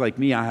 guys like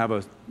me, I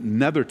have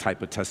another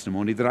type of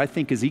testimony that I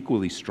think is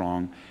equally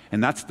strong,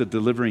 and that's the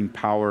delivering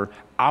power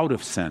out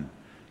of sin.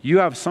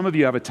 Some of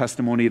you have a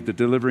testimony of the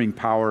delivering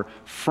power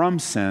from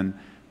sin,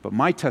 but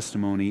my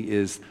testimony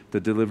is the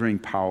delivering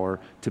power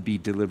to be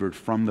delivered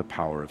from the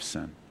power of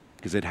sin,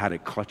 because it had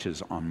its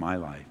clutches on my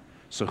life.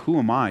 So who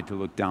am I to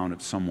look down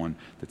at someone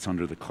that's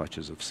under the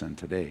clutches of sin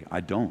today?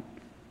 I don't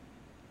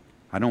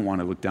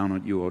want to look down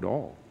at you at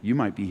all. You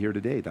might be here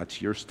today.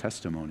 That's your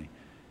testimony.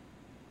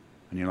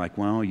 And you're like,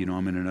 well,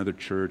 I'm in another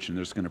church, and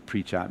they're just going to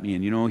preach at me.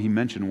 And he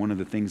mentioned one of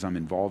the things I'm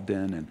involved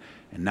in,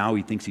 and now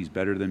he thinks he's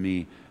better than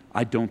me.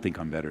 I don't think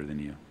I'm better than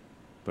you.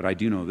 But I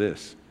do know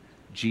this.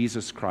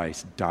 Jesus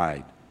Christ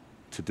died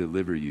to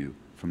deliver you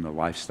from the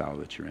lifestyle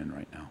that you're in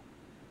right now.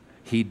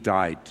 He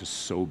died to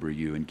sober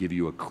you and give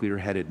you a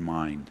clear-headed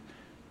mind.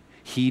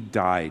 He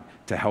died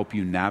to help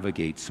you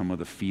navigate some of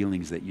the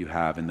feelings that you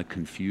have and the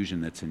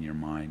confusion that's in your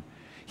mind.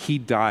 He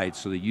died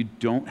so that you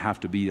don't have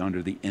to be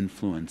under the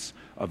influence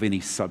of any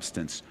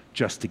substance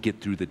just to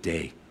get through the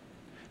day,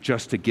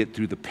 just to get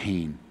through the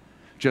pain,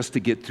 just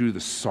to get through the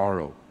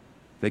sorrow.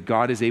 That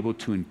God is able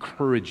to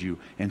encourage you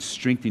and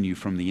strengthen you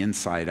from the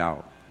inside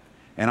out.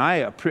 And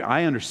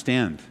I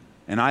understand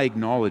and I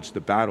acknowledge the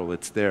battle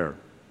that's there.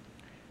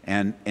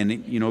 And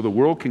the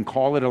world can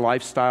call it a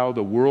lifestyle,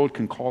 the world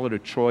can call it a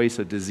choice,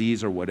 a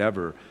disease, or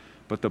whatever,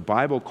 but the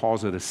Bible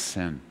calls it a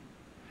sin.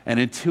 And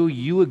until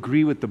you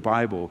agree with the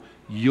Bible,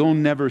 you'll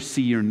never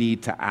see your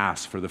need to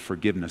ask for the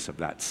forgiveness of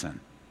that sin.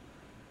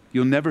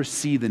 You'll never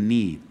see the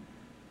need.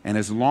 And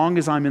as long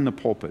as I'm in the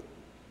pulpit,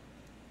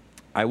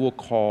 I will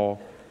call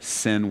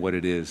sin what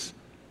it is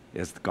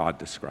as God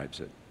describes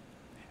it.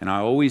 And I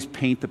always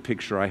paint the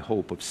picture, I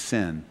hope, of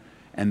sin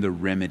and the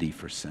remedy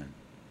for sin.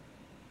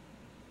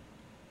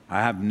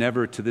 I have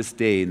never, to this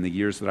day, in the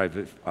years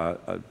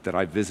that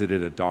I've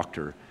visited a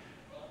doctor,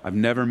 I've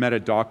never met a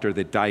doctor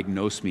that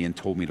diagnosed me and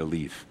told me to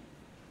leave.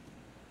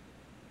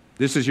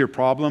 This is your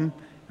problem?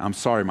 I'm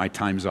sorry, my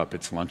time's up.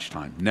 It's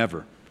lunchtime.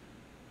 Never.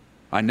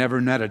 I never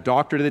met a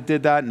doctor that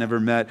did that, never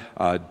met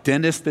a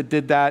dentist that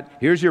did that.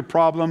 Here's your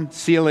problem.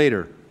 See you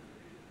later.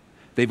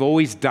 They've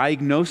always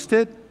diagnosed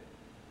it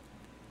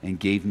and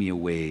gave me a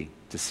way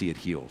to see it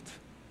healed.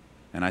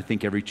 And I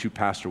think every true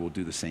pastor will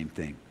do the same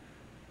thing.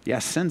 Yeah,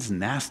 sin's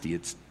nasty.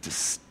 It's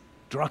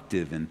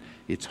destructive, and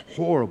it's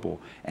horrible,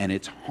 and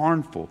it's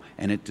harmful,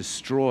 and it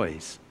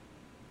destroys.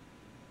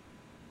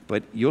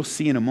 But you'll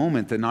see in a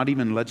moment that not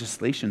even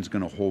legislation is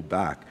going to hold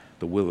back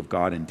the will of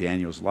God in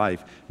Daniel's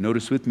life.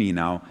 Notice with me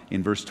now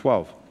in verse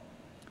 12.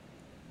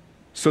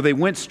 So they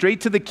went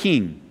straight to the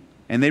king,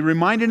 and they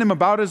reminded him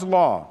about his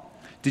law.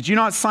 Did you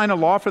not sign a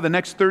law for the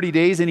next 30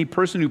 days? Any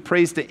person who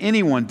prays to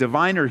anyone,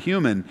 divine or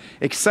human,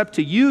 except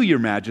to you, your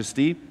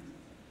majesty,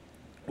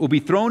 will be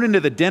thrown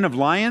into the den of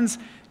lions?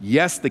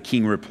 Yes, the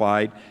king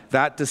replied,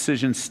 that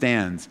decision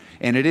stands,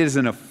 and it is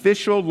an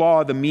official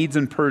law of the Medes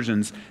and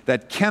Persians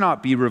that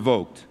cannot be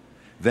revoked.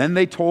 Then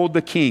they told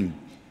the king,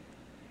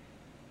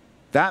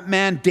 that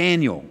man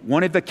Daniel,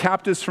 one of the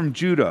captives from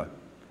Judah,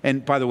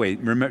 and by the way,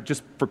 remember,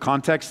 just for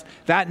context,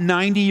 that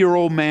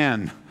 90-year-old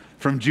man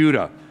from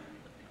Judah,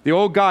 the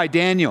old guy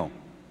Daniel,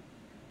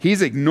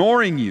 he's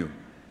ignoring you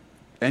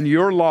and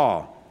your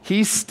law.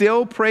 He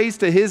still prays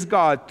to his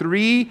God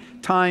 3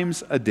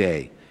 times a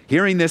day.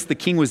 Hearing this, the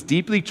king was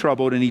deeply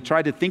troubled, and he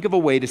tried to think of a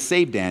way to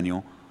save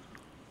Daniel.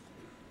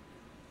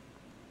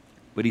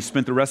 But he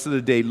spent the rest of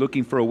the day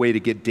looking for a way to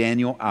get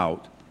Daniel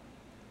out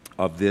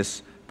of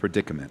this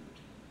predicament.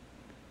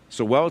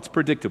 So, well, it's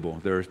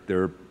predictable.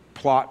 Their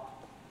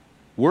plot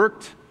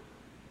worked.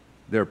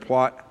 Their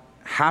plot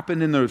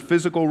happened in the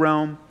physical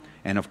realm.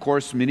 And of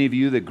course, many of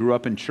you that grew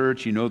up in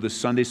church, you know the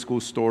Sunday school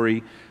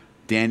story.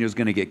 Daniel's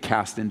going to get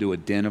cast into a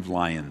den of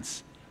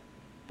lions.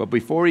 But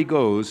before he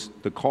goes,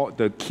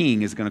 the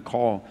king is going to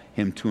call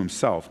him to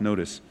himself.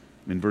 Notice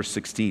in verse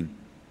 16.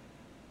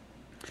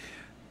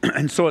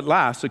 And so at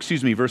last,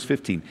 verse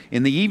 15.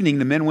 In the evening,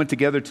 the men went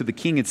together to the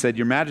king and said,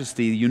 Your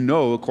Majesty, you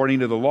know, according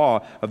to the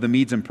law of the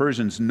Medes and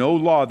Persians, no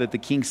law that the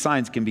king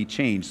signs can be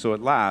changed. So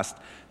at last,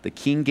 the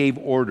king gave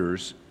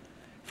orders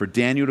for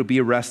Daniel to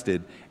be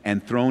arrested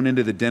and thrown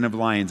into the den of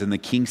lions. And the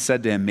king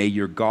said to him, May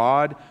your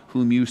God,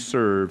 whom you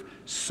serve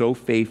so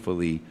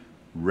faithfully,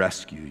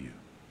 rescue you.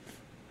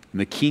 And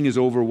the king is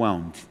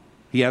overwhelmed.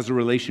 He has a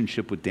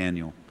relationship with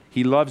Daniel.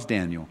 He loves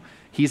Daniel.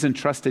 He's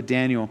entrusted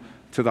Daniel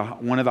to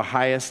one of the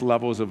highest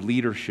levels of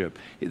leadership.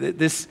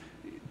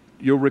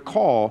 You'll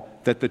recall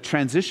that the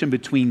transition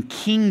between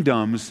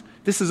kingdoms,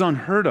 this is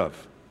unheard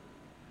of.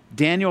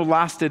 Daniel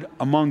lasted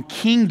among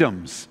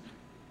kingdoms.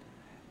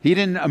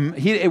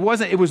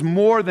 It was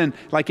more than,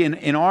 like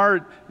in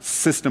our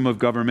system of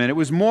government, it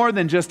was more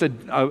than just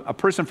a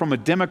person from a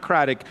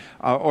Democratic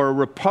or a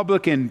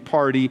Republican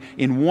party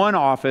in one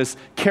office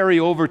carry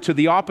over to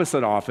the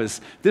opposite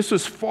office. This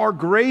was far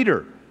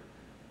greater.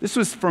 This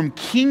was from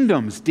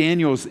kingdoms,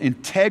 Daniel's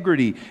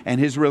integrity and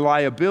his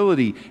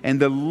reliability, and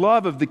the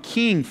love of the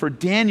king for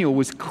Daniel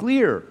was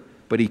clear,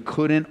 but he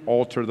couldn't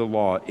alter the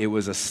law. It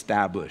was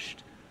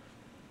established.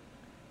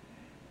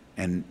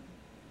 And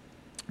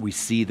we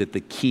see that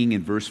the king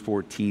in verse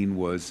 14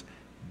 was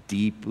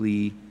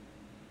deeply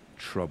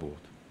troubled.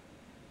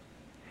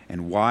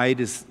 And why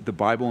does the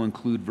Bible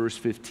include verse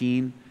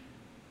 15?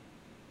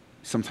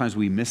 Sometimes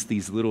we miss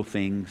these little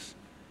things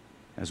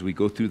as we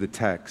go through the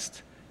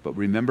text. But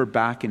remember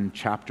back in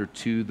chapter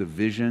 2, the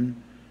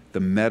vision, the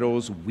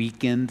metals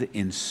weakened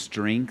in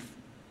strength.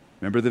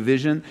 Remember the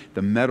vision?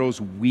 The metals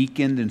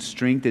weakened in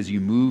strength as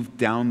you moved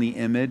down the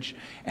image,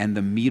 and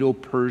the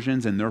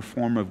Medo-Persians and their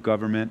form of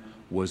government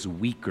was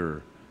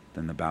weaker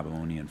than the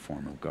Babylonian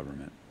form of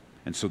government.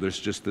 And so there's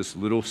just this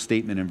little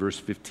statement in verse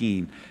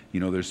 15,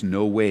 there's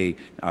no way.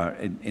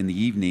 In the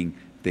evening,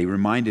 they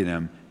reminded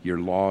him, your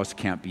laws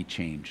can't be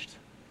changed.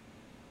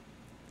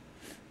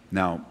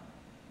 Now,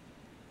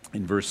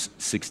 in verse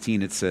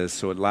 16 it says,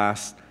 So at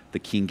last the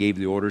king gave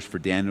the orders for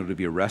Daniel to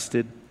be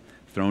arrested,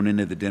 thrown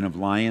into the den of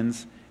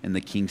lions, and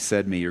the king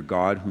said, May your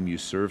God, whom you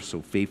serve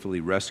so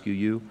faithfully, rescue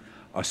you.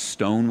 A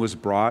stone was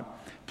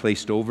brought,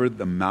 placed over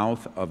the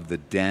mouth of the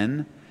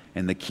den,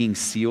 and the king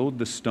sealed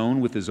the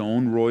stone with his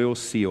own royal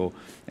seal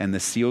and the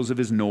seals of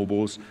his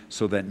nobles,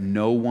 so that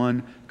no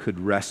one could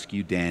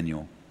rescue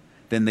Daniel.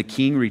 Then the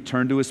king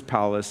returned to his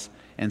palace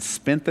and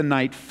spent the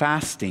night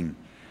fasting.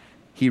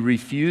 He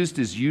refused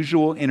his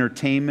usual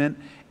entertainment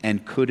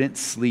and couldn't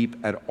sleep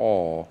at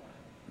all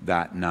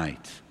that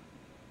night.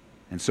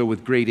 And so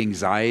with great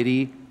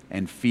anxiety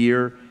and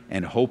fear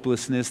and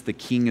hopelessness, the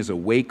king is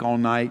awake all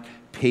night,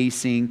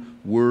 pacing,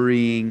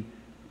 worrying.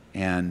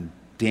 And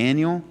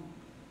Daniel,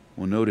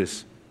 well,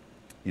 notice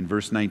in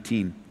verse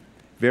 19,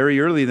 very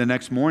early the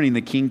next morning,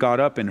 the king got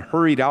up and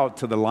hurried out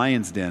to the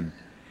lion's den.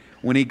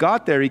 When he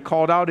got there, he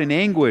called out in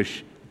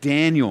anguish,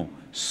 Daniel,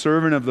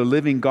 servant of the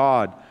living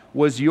God,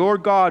 was your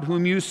God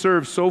whom you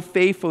serve so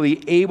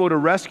faithfully able to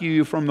rescue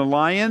you from the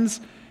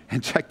lions?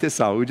 And check this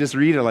out. We just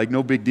read it like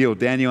no big deal.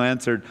 Daniel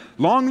answered,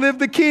 long live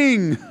the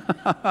king.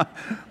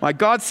 My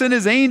God sent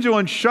his angel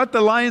and shut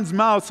the lion's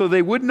mouth so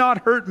they would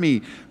not hurt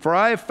me. For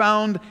I have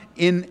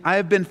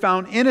been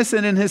found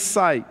innocent in his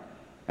sight,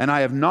 and I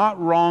have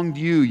not wronged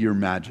you, your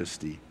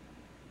majesty.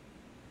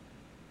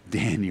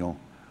 Daniel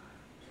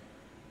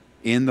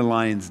in the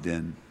lion's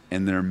den,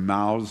 and their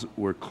mouths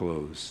were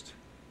closed.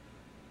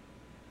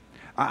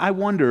 I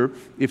wonder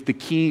if the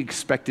king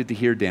expected to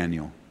hear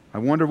Daniel. I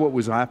wonder what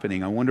was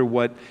happening. I wonder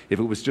if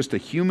it was just a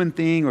human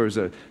thing or is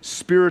a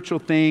spiritual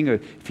thing. Or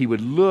if he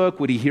would look,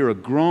 would he hear a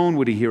groan?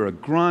 Would he hear a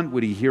grunt?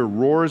 Would he hear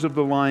roars of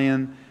the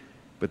lion?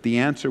 But the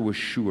answer was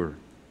sure.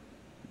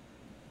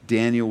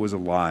 Daniel was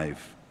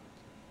alive.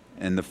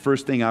 And the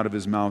first thing out of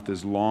his mouth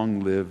is,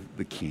 long live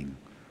the king.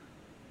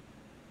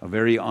 A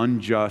very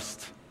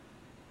unjust,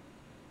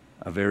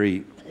 a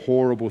very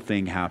horrible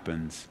thing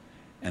happens.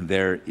 And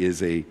there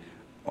is a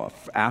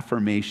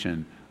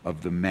affirmation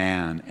of the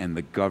man and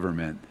the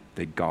government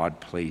that God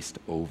placed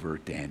over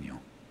Daniel.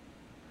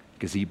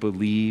 Because he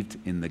believed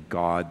in the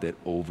God that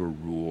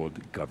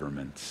overruled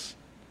governments.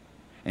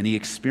 And he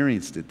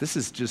experienced it. This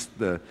is just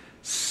this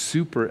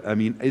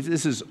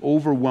is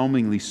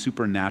overwhelmingly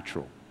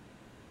supernatural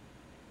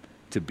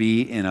to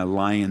be in a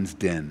lion's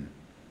den.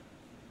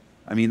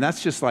 I mean,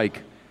 that's just like,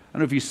 I don't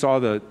know if you saw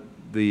the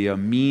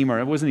meme, or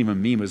it wasn't even a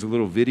meme, it was a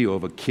little video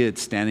of a kid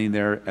standing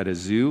there at a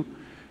zoo,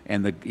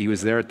 and he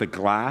was there at the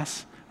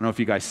glass. I don't know if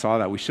you guys saw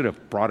that. We should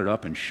have brought it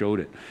up and showed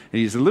it.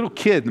 And he's a little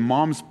kid.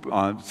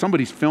 The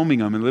somebody's filming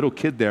him, and a little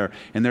kid there,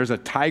 and there's a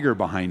tiger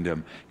behind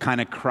him, kind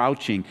of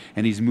crouching,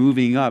 and he's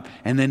moving up.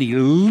 And then he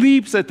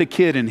leaps at the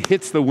kid and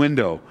hits the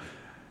window.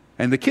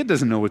 And the kid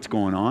doesn't know what's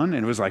going on.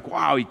 And it was like,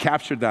 wow, he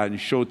captured that and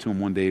showed it to him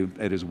one day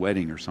at his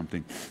wedding or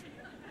something.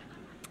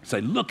 It's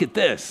like, look at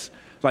this.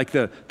 Like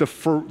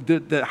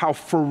how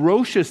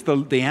ferocious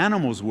the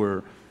animals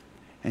were.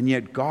 And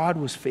yet God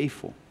was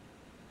faithful.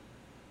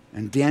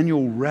 And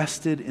Daniel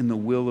rested in the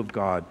will of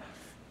God.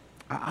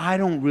 I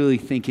don't really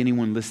think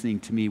anyone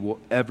listening to me will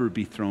ever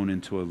be thrown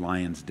into a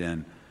lion's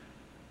den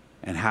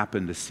and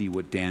happen to see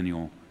what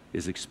Daniel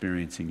is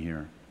experiencing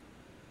here.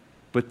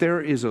 But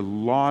there is a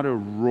lot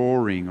of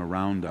roaring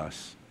around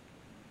us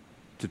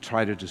to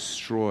try to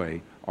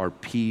destroy our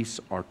peace,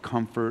 our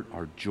comfort,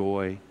 our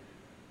joy.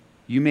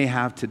 You may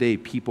have today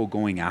people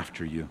going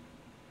after you,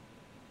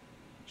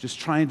 just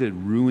trying to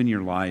ruin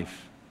your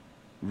life,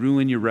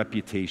 ruin your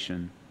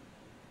reputation.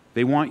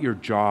 They want your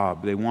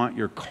job, they want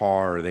your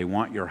car, they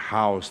want your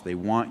house, they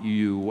want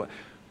you,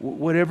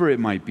 whatever it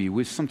might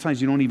be. Sometimes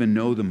you don't even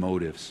know the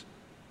motives.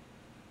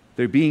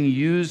 They're being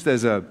used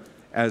as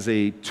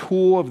a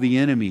tool of the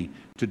enemy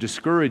to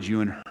discourage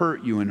you and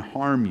hurt you and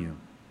harm you.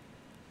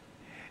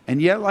 And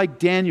yet, like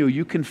Daniel,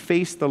 you can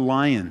face the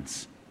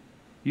lions.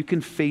 You can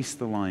face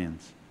the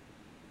lions.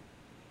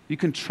 You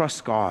can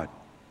trust God.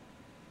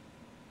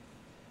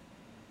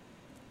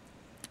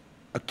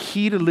 A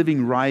key to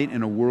living right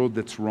in a world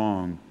that's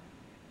wrong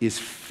is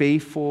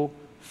faithful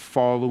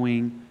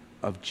following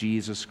of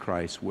Jesus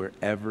Christ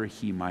wherever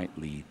he might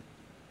lead.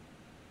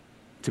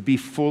 To be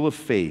full of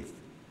faith.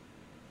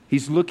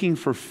 He's looking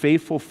for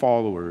faithful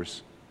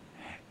followers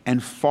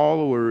and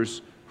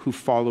followers who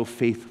follow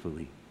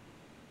faithfully.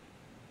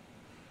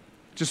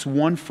 Just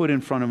one foot in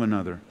front of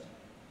another.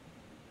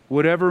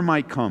 Whatever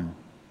might come.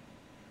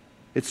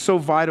 It's so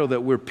vital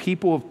that we're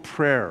people of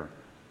prayer,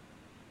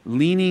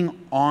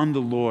 leaning on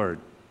the Lord,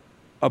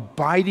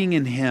 abiding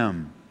in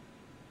him,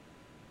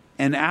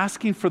 and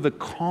asking for the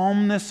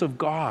calmness of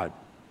God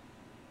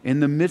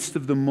in the midst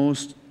of the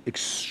most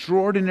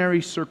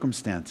extraordinary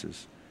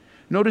circumstances.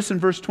 Notice in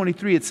verse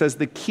 23, it says,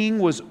 the king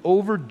was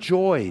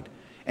overjoyed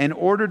and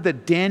ordered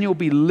that Daniel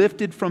be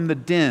lifted from the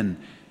den.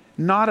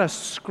 Not a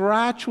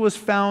scratch was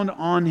found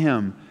on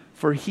him,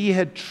 for he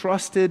had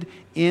trusted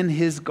in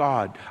his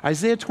God.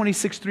 Isaiah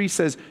 26:3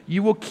 says,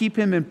 you will keep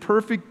him in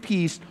perfect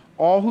peace,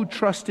 all who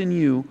trust in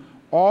you,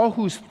 all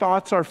whose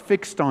thoughts are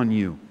fixed on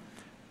you.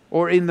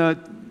 Or in the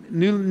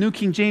New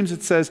King James,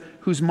 it says,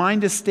 whose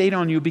mind is stayed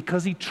on you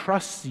because he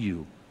trusts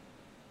you.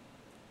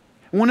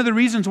 One of the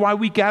reasons why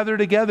we gather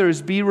together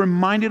is be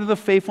reminded of the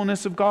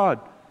faithfulness of God.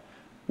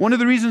 One of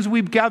the reasons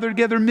we gather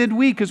together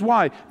midweek is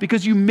why?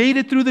 Because you made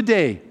it through the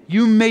day.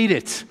 You made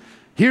it.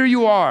 Here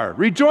you are.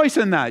 Rejoice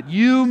in that.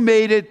 You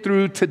made it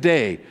through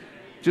today.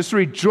 Just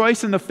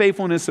rejoice in the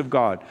faithfulness of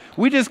God.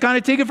 We just kind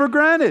of take it for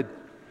granted.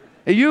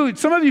 And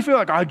some of you feel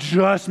like, I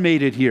just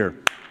made it here.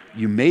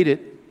 You made it.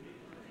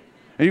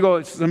 And you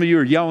go, some of you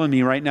are yelling at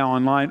me right now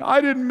online.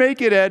 I didn't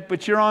make it, Ed,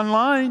 but you're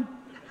online.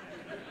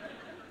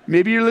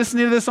 Maybe you're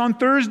listening to this on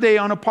Thursday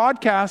on a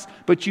podcast,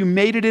 but you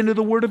made it into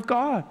the Word of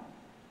God.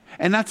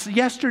 And that's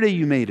yesterday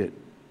you made it.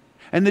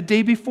 And the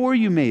day before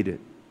you made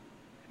it.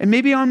 And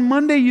maybe on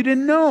Monday you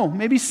didn't know.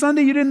 Maybe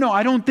Sunday you didn't know.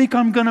 I don't think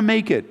I'm going to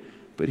make it.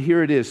 But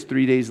here it is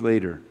 3 days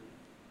later.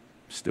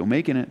 Still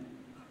making it.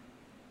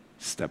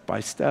 Step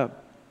by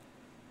step.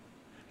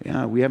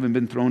 Yeah, we haven't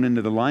been thrown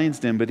into the lion's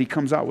den, but he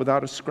comes out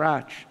without a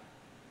scratch.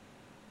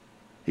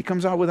 He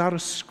comes out without a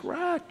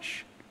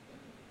scratch.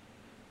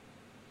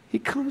 He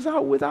comes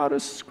out without a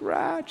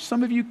scratch.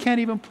 Some of you can't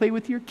even play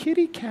with your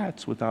kitty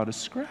cats without a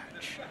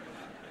scratch.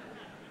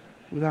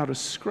 Without a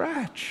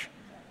scratch.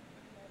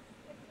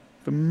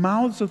 The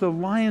mouths of the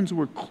lions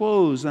were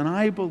closed, and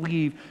I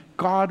believe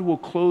God will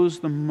close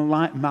the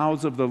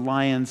mouths of the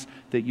lions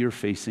that you're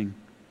facing.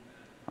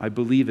 I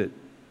believe it.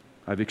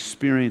 I've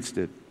experienced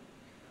it.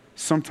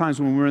 Sometimes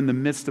when we're in the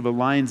midst of a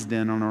lion's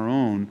den on our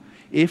own,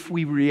 if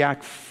we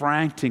react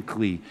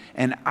frantically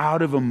and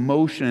out of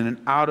emotion and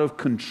out of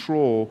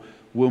control,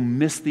 we'll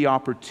miss the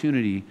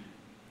opportunity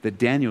that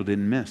Daniel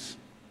didn't miss.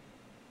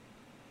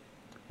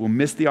 We'll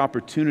miss the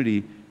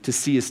opportunity to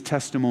see his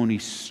testimony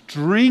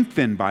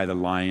strengthened by the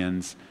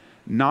lions,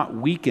 not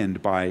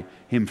weakened by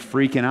him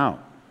freaking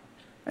out.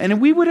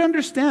 And we would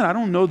understand. I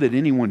don't know that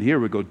anyone here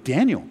would go,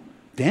 Daniel,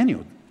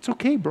 it's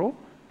okay, bro.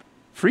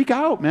 Freak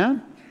out,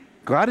 man.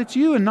 Glad it's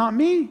you and not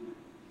me.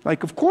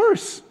 Like, of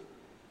course,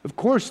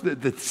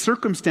 the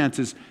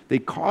circumstances, they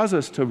cause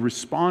us to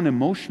respond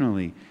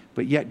emotionally,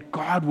 but yet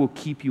God will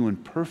keep you in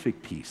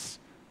perfect peace,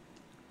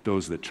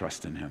 those that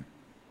trust in him.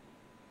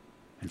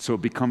 And so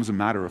it becomes a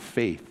matter of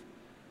faith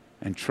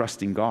and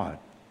trusting God.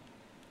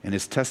 And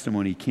his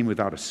testimony came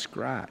without a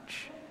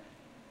scratch.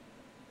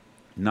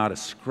 Not a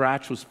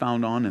scratch was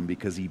found on him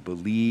because he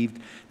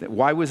believed that.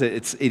 Why was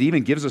it? It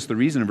even gives us the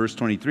reason in verse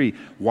 23.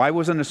 Why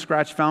wasn't a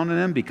scratch found in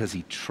him? Because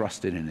he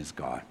trusted in his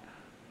God.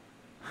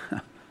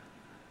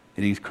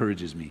 It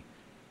encourages me.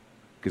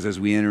 Because as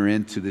we enter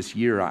into this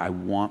year, I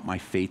want my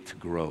faith to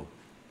grow.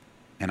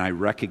 And I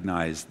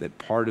recognize that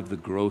part of the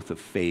growth of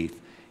faith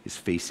is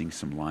facing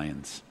some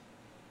lions.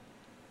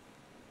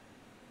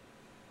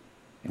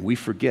 And we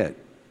forget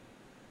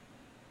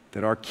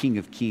that our King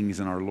of Kings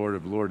and our Lord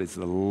of Lords is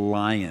the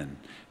Lion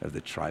of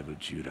the tribe of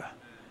Judah.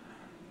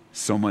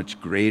 So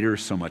much greater,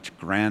 so much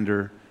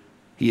grander.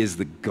 He is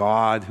the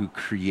God who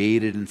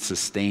created and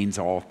sustains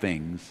all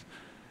things.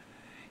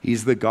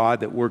 He's the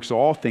God that works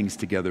all things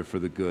together for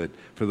the good,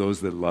 for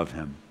those that love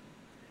him.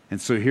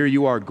 And so here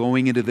you are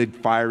going into the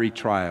fiery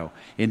trial,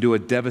 into a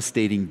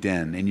devastating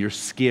den, and you're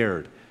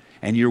scared,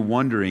 and you're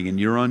wondering, and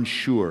you're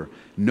unsure.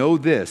 Know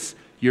this,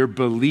 your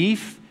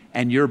belief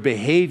and your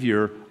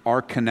behavior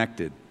are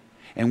connected.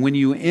 And when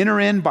you enter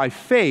in by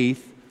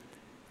faith,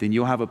 then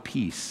you'll have a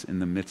peace in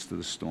the midst of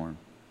the storm.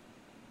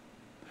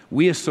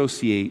 We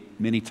associate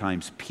many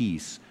times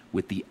peace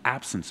with the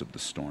absence of the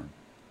storm.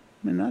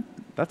 I mean,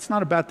 that's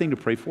not a bad thing to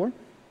pray for.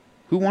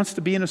 Who wants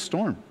to be in a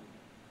storm?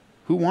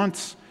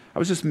 I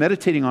was just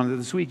meditating on it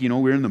this week.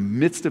 We're in the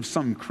midst of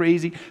something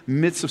crazy,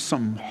 midst of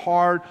something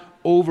hard,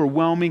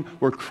 overwhelming.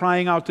 We're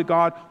crying out to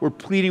God. We're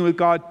pleading with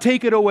God,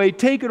 take it away,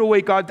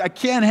 God. I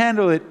can't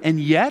handle it. And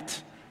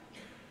yet,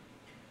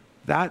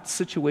 that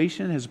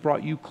situation has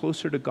brought you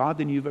closer to God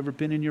than you've ever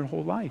been in your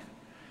whole life.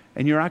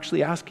 And you're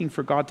actually asking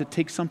for God to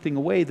take something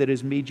away that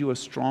has made you a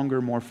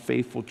stronger, more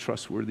faithful,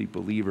 trustworthy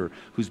believer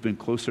who's been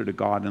closer to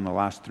God in the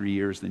last 3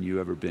 years than you've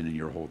ever been in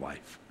your whole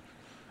life.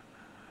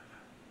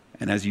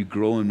 And as you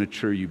grow and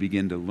mature, you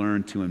begin to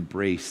learn to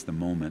embrace the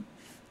moment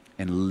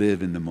and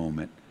live in the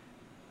moment,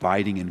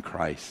 abiding in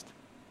Christ.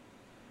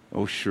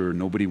 Oh, sure,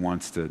 nobody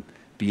wants to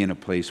be in a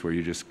place where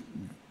you just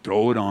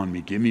throw it on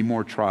me, give me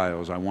more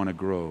trials, I want to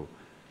grow.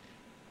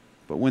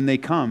 But when they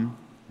come,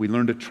 we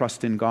learn to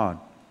trust in God.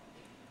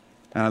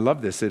 And I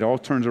love this. It all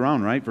turns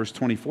around, right? Verse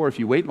 24, if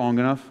you wait long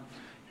enough,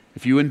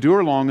 if you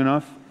endure long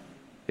enough,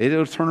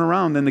 it'll turn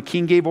around. Then the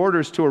king gave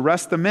orders to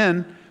arrest the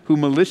men who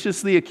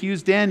maliciously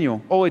accused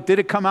Daniel. Oh, did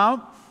it come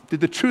out?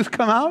 Did the truth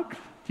come out?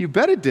 You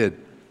bet it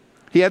did.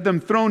 He had them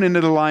thrown into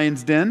the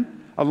lion's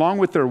den along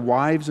with their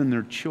wives and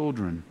their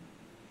children.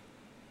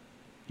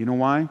 You know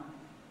why?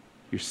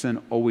 Your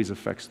sin always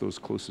affects those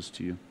closest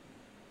to you.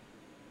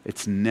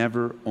 It's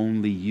never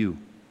only you.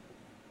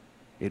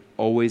 It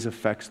always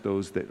affects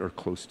those that are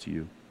close to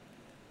you.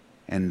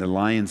 And the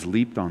lions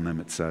leaped on them,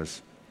 it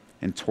says,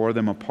 and tore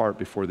them apart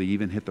before they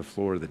even hit the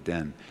floor of the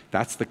den.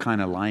 That's the kind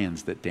of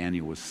lions that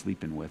Daniel was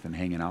sleeping with and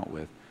hanging out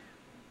with.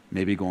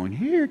 Maybe going,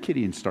 here,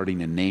 kitty, and starting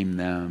to name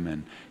them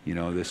and,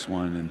 this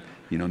one,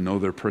 and, know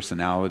their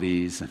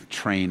personalities and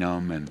train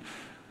them. And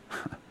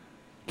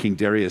King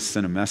Darius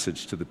sent a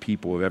message to the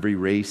people of every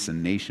race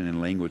and nation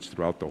and language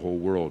throughout the whole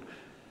world.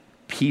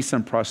 Peace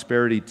and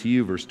prosperity to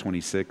you, verse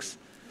 26.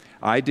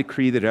 I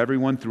decree that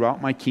everyone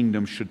throughout my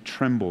kingdom should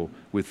tremble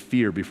with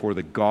fear before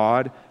the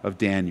God of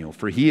Daniel,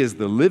 for he is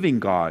the living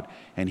God,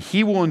 and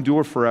he will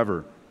endure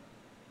forever.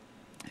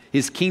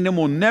 His kingdom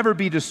will never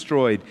be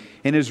destroyed,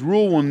 and his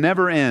rule will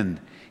never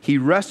end. He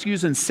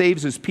rescues and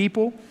saves his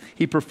people.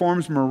 He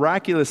performs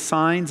miraculous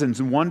signs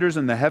and wonders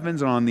in the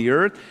heavens and on the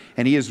earth,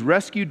 and he has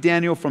rescued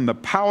Daniel from the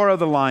power of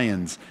the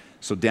lions.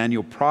 So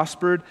Daniel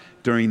prospered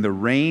during the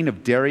reign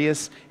of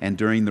Darius and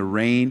during the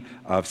reign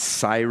of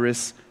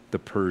Cyrus the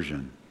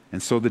Persian.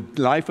 And so the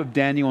life of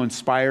Daniel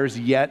inspires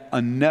yet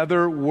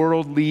another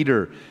world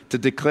leader to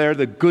declare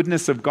the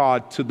goodness of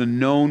God to the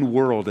known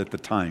world at the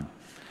time.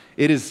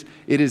 It is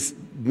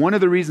one of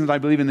the reasons I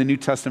believe in the New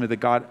Testament that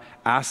God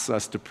asks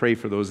us to pray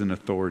for those in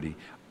authority.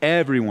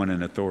 everyone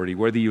in authority,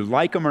 whether you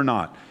like them or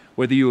not,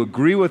 whether you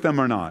agree with them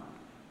or not.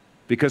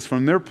 Because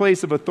from their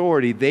place of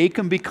authority, they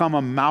can become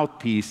a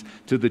mouthpiece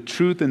to the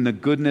truth and the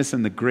goodness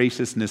and the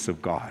graciousness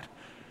of God.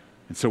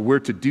 And so we're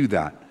to do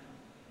that.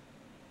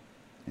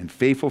 And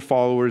faithful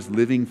followers,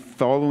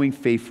 following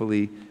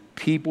faithfully,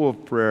 people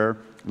of prayer,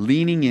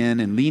 leaning in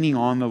and leaning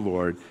on the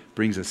Lord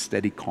brings a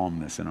steady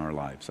calmness in our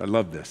lives. I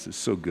love this. It's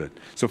so good.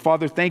 So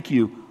Father, thank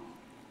you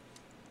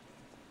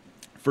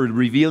for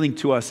revealing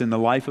to us in the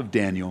life of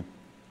Daniel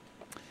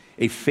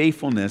a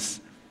faithfulness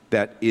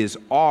that is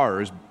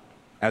ours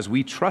as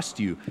we trust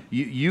you.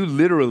 You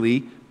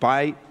literally,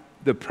 by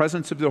the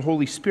presence of the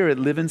Holy Spirit,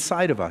 live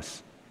inside of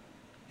us.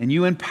 And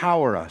you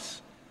empower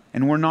us.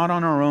 And we're not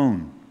on our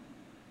own.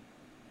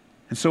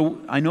 And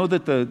so I know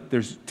that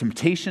there's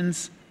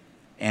temptations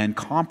and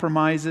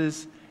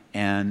compromises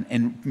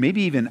and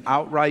maybe even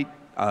outright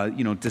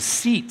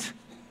deceit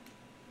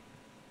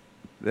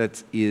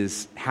that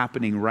is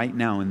happening right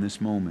now in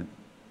this moment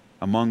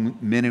among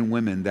men and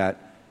women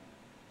that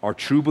are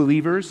true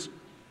believers,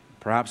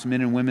 perhaps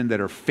men and women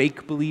that are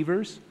fake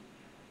believers,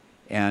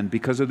 and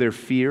because of their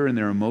fear and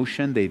their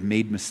emotion, they've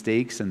made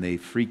mistakes and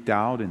they've freaked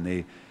out and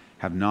they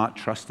have not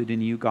trusted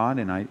in you, God.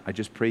 And I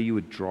just pray you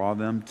would draw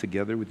them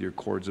together with your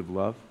cords of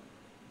love.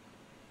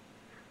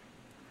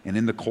 And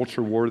in the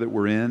culture war that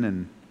we're in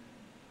and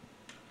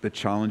the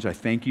challenge, I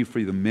thank you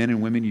for the men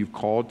and women you've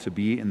called to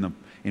be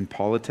in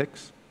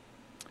politics.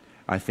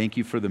 I thank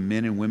you for the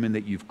men and women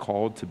that you've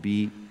called to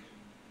be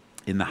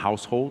in the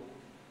household.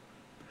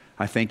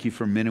 I thank you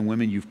for men and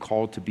women you've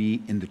called to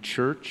be in the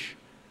church,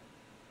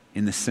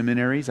 in the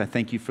seminaries. I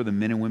thank you for the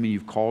men and women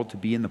you've called to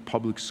be in the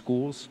public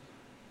schools.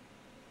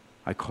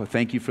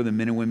 Thank you for the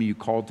men and women you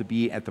called to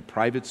be at the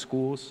private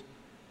schools,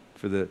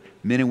 for the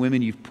men and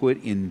women you've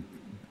put in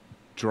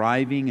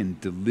driving and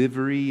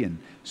delivery and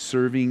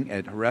serving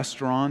at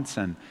restaurants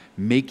and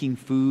making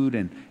food.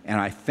 And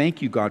I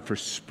thank you, God, for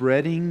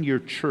spreading your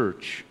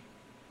church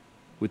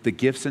with the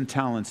gifts and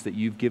talents that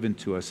you've given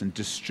to us and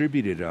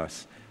distributed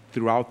us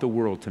throughout the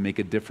world to make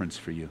a difference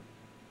for you.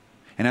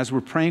 And as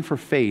we're praying for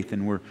faith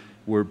and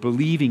we're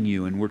believing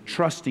you and we're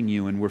trusting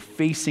you and we're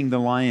facing the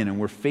lion and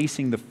we're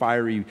facing the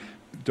fiery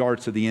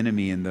darts of the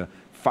enemy and the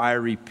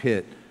fiery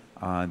pit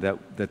that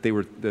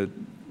the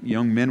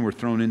young men were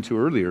thrown into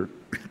earlier,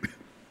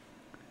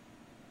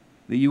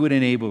 that you would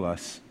enable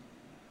us.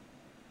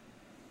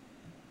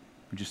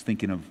 I'm just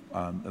thinking of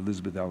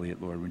Elizabeth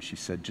Elliot, Lord, when she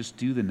said, just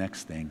do the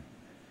next thing.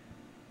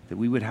 That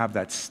we would have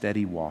that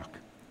steady walk.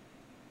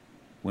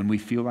 When we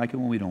feel like it,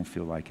 when we don't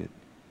feel like it.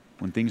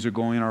 When things are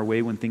going our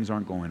way, when things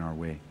aren't going our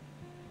way.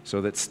 So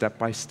that step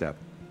by step,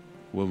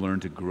 we'll learn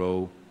to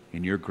grow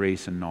in your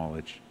grace and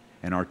knowledge.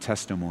 And our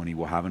testimony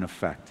will have an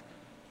effect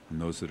on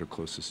those that are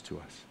closest to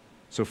us.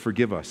 So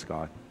forgive us,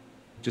 God.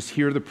 Just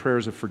hear the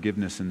prayers of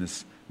forgiveness in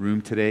this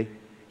room today.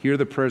 Hear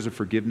the prayers of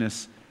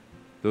forgiveness,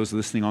 those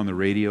listening on the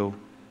radio,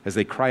 as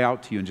they cry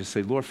out to you and just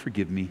say, Lord,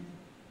 forgive me.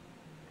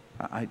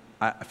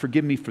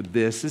 Forgive me for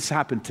this. This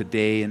happened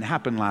today and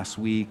happened last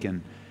week,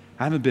 and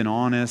I haven't been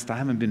honest. I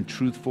haven't been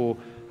truthful.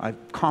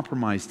 I've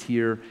compromised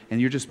here, and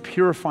you're just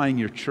purifying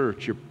your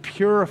church. You're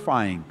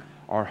purifying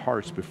our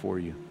hearts before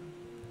you.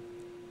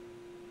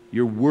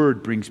 Your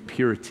word brings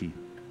purity,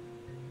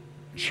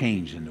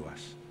 change into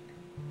us.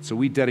 So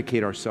we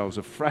dedicate ourselves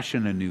afresh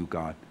and anew,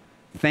 God.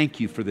 Thank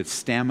you for the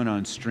stamina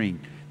and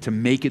strength to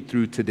make it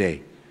through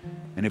today.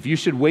 And if you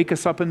should wake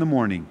us up in the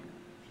morning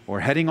or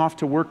heading off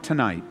to work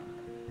tonight,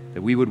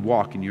 that we would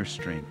walk in your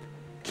strength,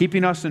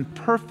 keeping us in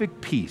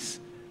perfect peace,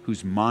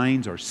 whose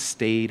minds are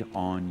stayed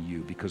on you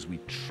because we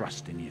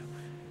trust in you.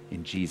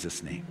 In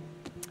Jesus' name,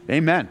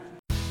 amen.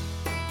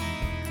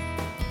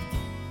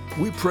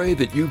 We pray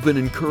that you've been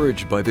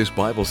encouraged by this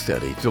Bible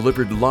study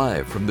delivered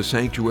live from the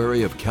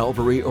sanctuary of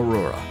Calvary,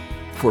 Aurora.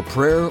 For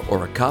prayer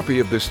or a copy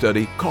of this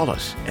study, call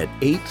us at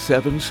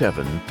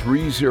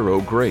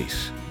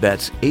 877-30-GRACE.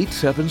 That's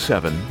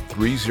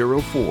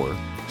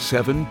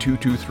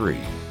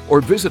 877-304-7223.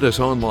 Or visit us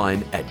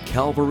online at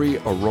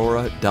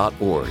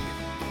calvaryaurora.org.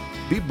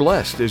 Be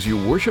blessed as you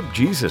worship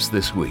Jesus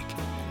this week.